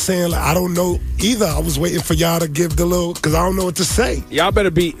 No, but I'm saying, I don't know either. I was waiting for y'all to give the little, because I don't know what to say. Y'all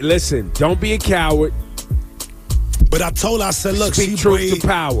better listen, don't be a coward. But I told her, I said, look, Speak truth to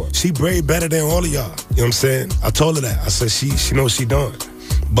power. She braid better than all of y'all. You know what I'm saying? I told her that. I said, she knows what she doing.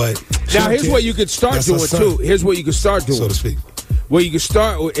 But now here's what you could start doing too. Here's what you could start doing, so to speak. Well, you can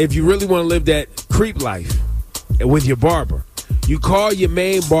start if you really want to live that creep life with your barber. You call your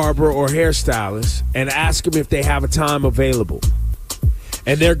main barber or hairstylist and ask them if they have a time available.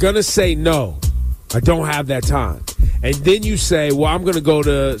 And they're going to say, no, I don't have that time. And then you say, well, I'm going to go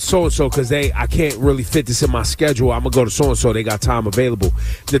to so-and-so because I can't really fit this in my schedule. I'm going to go to so-and-so. They got time available.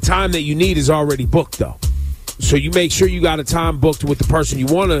 The time that you need is already booked, though. So you make sure you got a time booked with the person you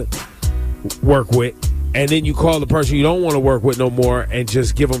want to work with, and then you call the person you don't want to work with no more and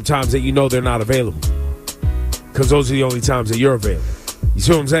just give them times that you know they're not available. Because those are the only times that you're available. You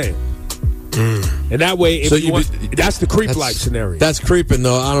see what I'm saying? And that way, if you want, that's the creep life scenario. That's creeping,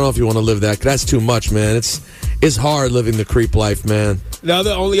 though. I don't know if you want to live that. That's too much, man. It's hard living the creep life, man.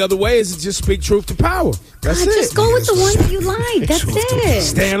 The only other way is to just speak truth to power. That's it. Just go with the one that you like. That's it.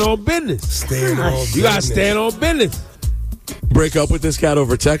 Stand on business. You got to stand on business. Break up with this cat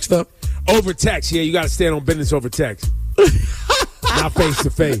over text, though? Over text, yeah. You got to stand on business over text. Not face to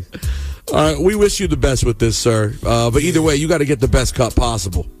face. All right, we wish you the best with this, sir. But either way, you got to get the best cut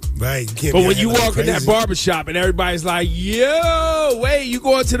possible. Right. But when you walk in that barbershop and everybody's like, yo, wait, you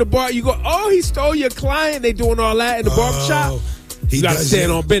go into the bar, you go, oh, he stole your client. They doing all that in the barbershop. You got to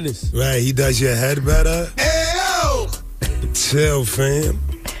stand on business. Right. He does your head better. Hey, chill, fam.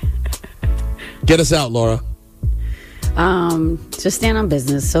 Get us out, Laura. Just stand on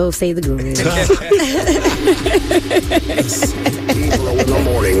business. So say the guru. Ebro in the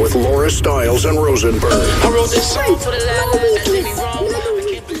morning with Laura Stiles and Rosenberg. I wrote this song for the last that did me wrong. I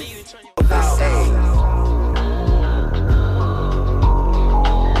can't believe you turned your back.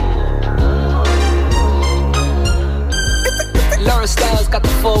 Laura Stiles got the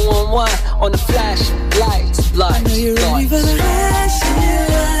 411 on the flash lights. I know you're ready for the flashlight.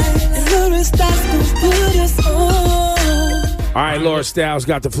 Laura Stiles gon' put us on. All right, Laura Stiles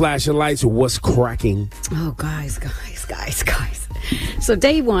got the flashing lights. What's cracking? Oh, guys. So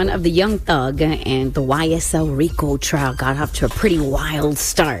day one of the Young Thug and the YSL Rico trial got off to a pretty wild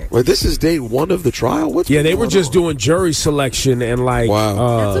start. Wait, this is day one of the trial? They were just doing jury selection and That's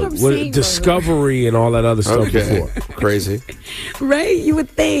what I'm saying, discovery and all that other stuff before. Crazy. Right? You would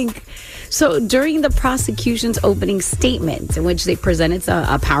think. So during the prosecution's opening statement, in which they presented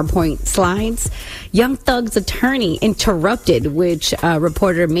a PowerPoint slides, Young Thug's attorney interrupted, which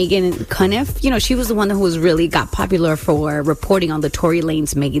reporter Megan Cuniff, she was the one who really got popular for reporting on around the Tory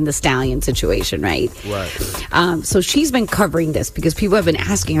Lanez Megan Thee Stallion situation, right? Right. So she's been covering this because people have been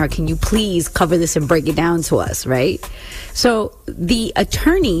asking her, can you please cover this and break it down to us, right? So the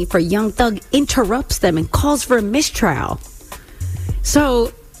attorney for Young Thug interrupts them and calls for a mistrial.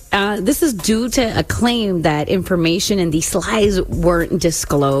 So this is due to a claim that information in these slides weren't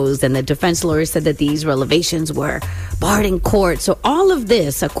disclosed, and the defense lawyer said that these revelations were barred in court. So all of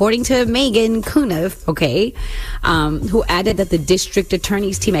this, according to Megan Cuniff, who added that the district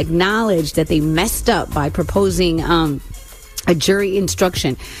attorney's team acknowledged that they messed up by proposing a jury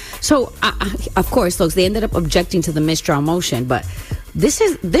instruction. So, of course, folks, they ended up objecting to the mistrial motion, but this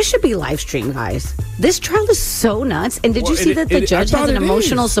should be live streamed, guys. This trial is so nuts. And did you see that the judge has an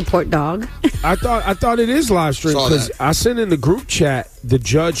emotional support dog? I thought it is live streamed because I sent in the group chat the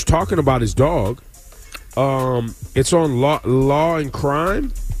judge talking about his dog. It's on Law and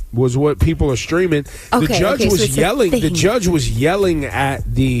Crime was what people are streaming. The judge was yelling. The judge was yelling at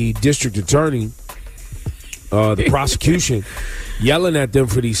the district attorney, the prosecution, yelling at them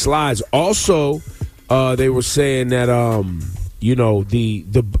for these slides. Also, they were saying that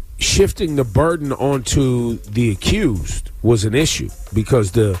the shifting the burden onto the accused was an issue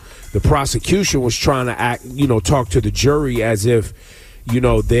because the prosecution was trying to talk to the jury as if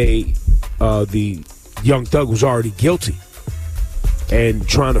the Young Thug was already guilty and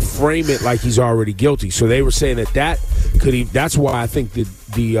trying to frame it like he's already guilty. So they were saying that's why I think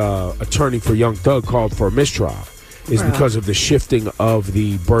the attorney for Young Thug called for a mistrial is because of the shifting of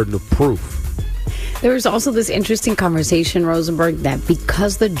the burden of proof. There was also this interesting conversation, Rosenberg, that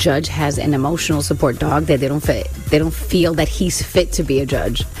because the judge has an emotional support dog, that they don't feel that he's fit to be a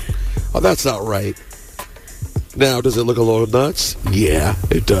judge. Oh, that's not right. Now, does it look a little nuts? Yeah,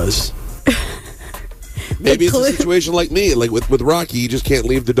 it does. Maybe it's a situation like me, like with Rocky, he just can't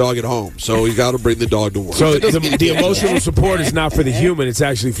leave the dog at home, so he's got to bring the dog to work. So the emotional support is not for the human; it's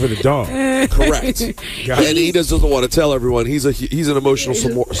actually for the dog. Correct. And he doesn't want to tell everyone he's an emotional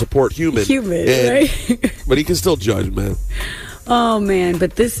support human. Right? But he can still judge, man. Oh man,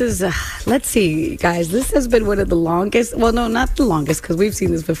 but this is let's see, guys. This has been one of the longest. Well, no, not the longest because we've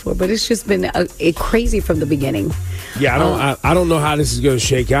seen this before, but it's just been a crazy from the beginning. Yeah, I don't know how this is going to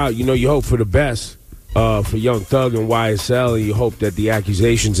shake out. You hope for the best. For Young Thug and YSL, and you hope that the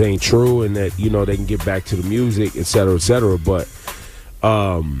accusations ain't true and that they can get back to the music, et cetera, et cetera. But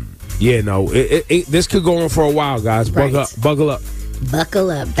this could go on for a while, guys. Buckle up.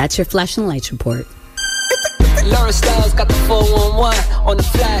 That's your Flash and Lights report. Laura Styles got the 411 on the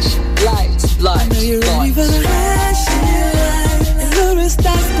flash lights. I know you're ready for the flash and Laura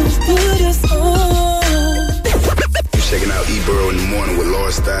Styles gon' put us on. Checking out Ebro in the morning with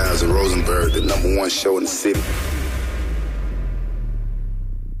Laura Styles and Rosenberg, the #1 show in the city.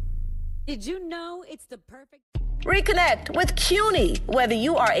 Did you know it's the perfect... Reconnect with CUNY. Whether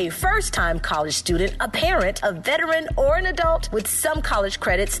you are a first-time college student, a parent, a veteran, or an adult, with some college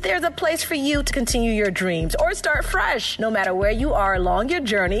credits, there's a place for you to continue your dreams or start fresh. No matter where you are along your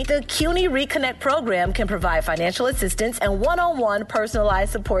journey, the CUNY Reconnect program can provide financial assistance and one-on-one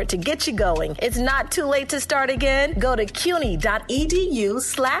personalized support to get you going. It's not too late to start again. Go to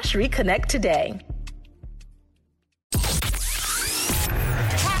cuny.edu/reconnect today.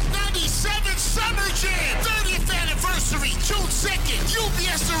 June 2nd,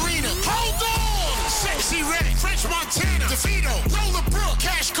 UBS Arena. Hold on! Sexy Red, French Montana, DeVito, Roller Brook,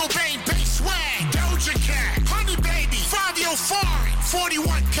 Cash Cobain, Bass Swag, Doja Cat, Honey Baby, Fabio Foreign,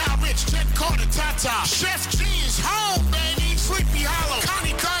 41 Cal Rich, Jet Carter, Tata, Chef G's home, baby, Sleepy Hollow,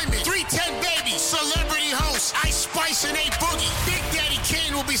 Connie Diamond, 310 Baby, Celebrity Host, Ice Spice and A Boogie. Big Daddy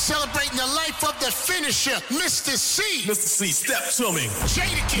Kane will be celebrating the life of the finisher, Mr. C. Mr. C, step to me.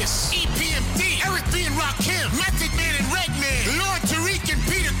 Jadakiss, EPMD, Eric B. and Rakim, Method Man and Redman, Lord Tariq and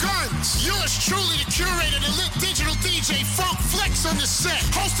Peter Guns. Yours truly, the curator, the lit digital DJ, Funk Flex on the set.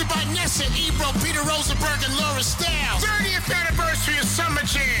 Hosted by Nessa, Ebro, Peter Rosenberg, and Laura Styles. 30th anniversary of Summer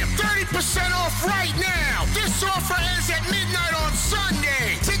Jam. 30% off right now. This offer ends at midnight on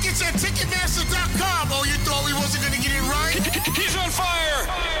Sunday. Tickets at Ticketmaster.com. Oh, you thought we wasn't going to get it right? He's on fire!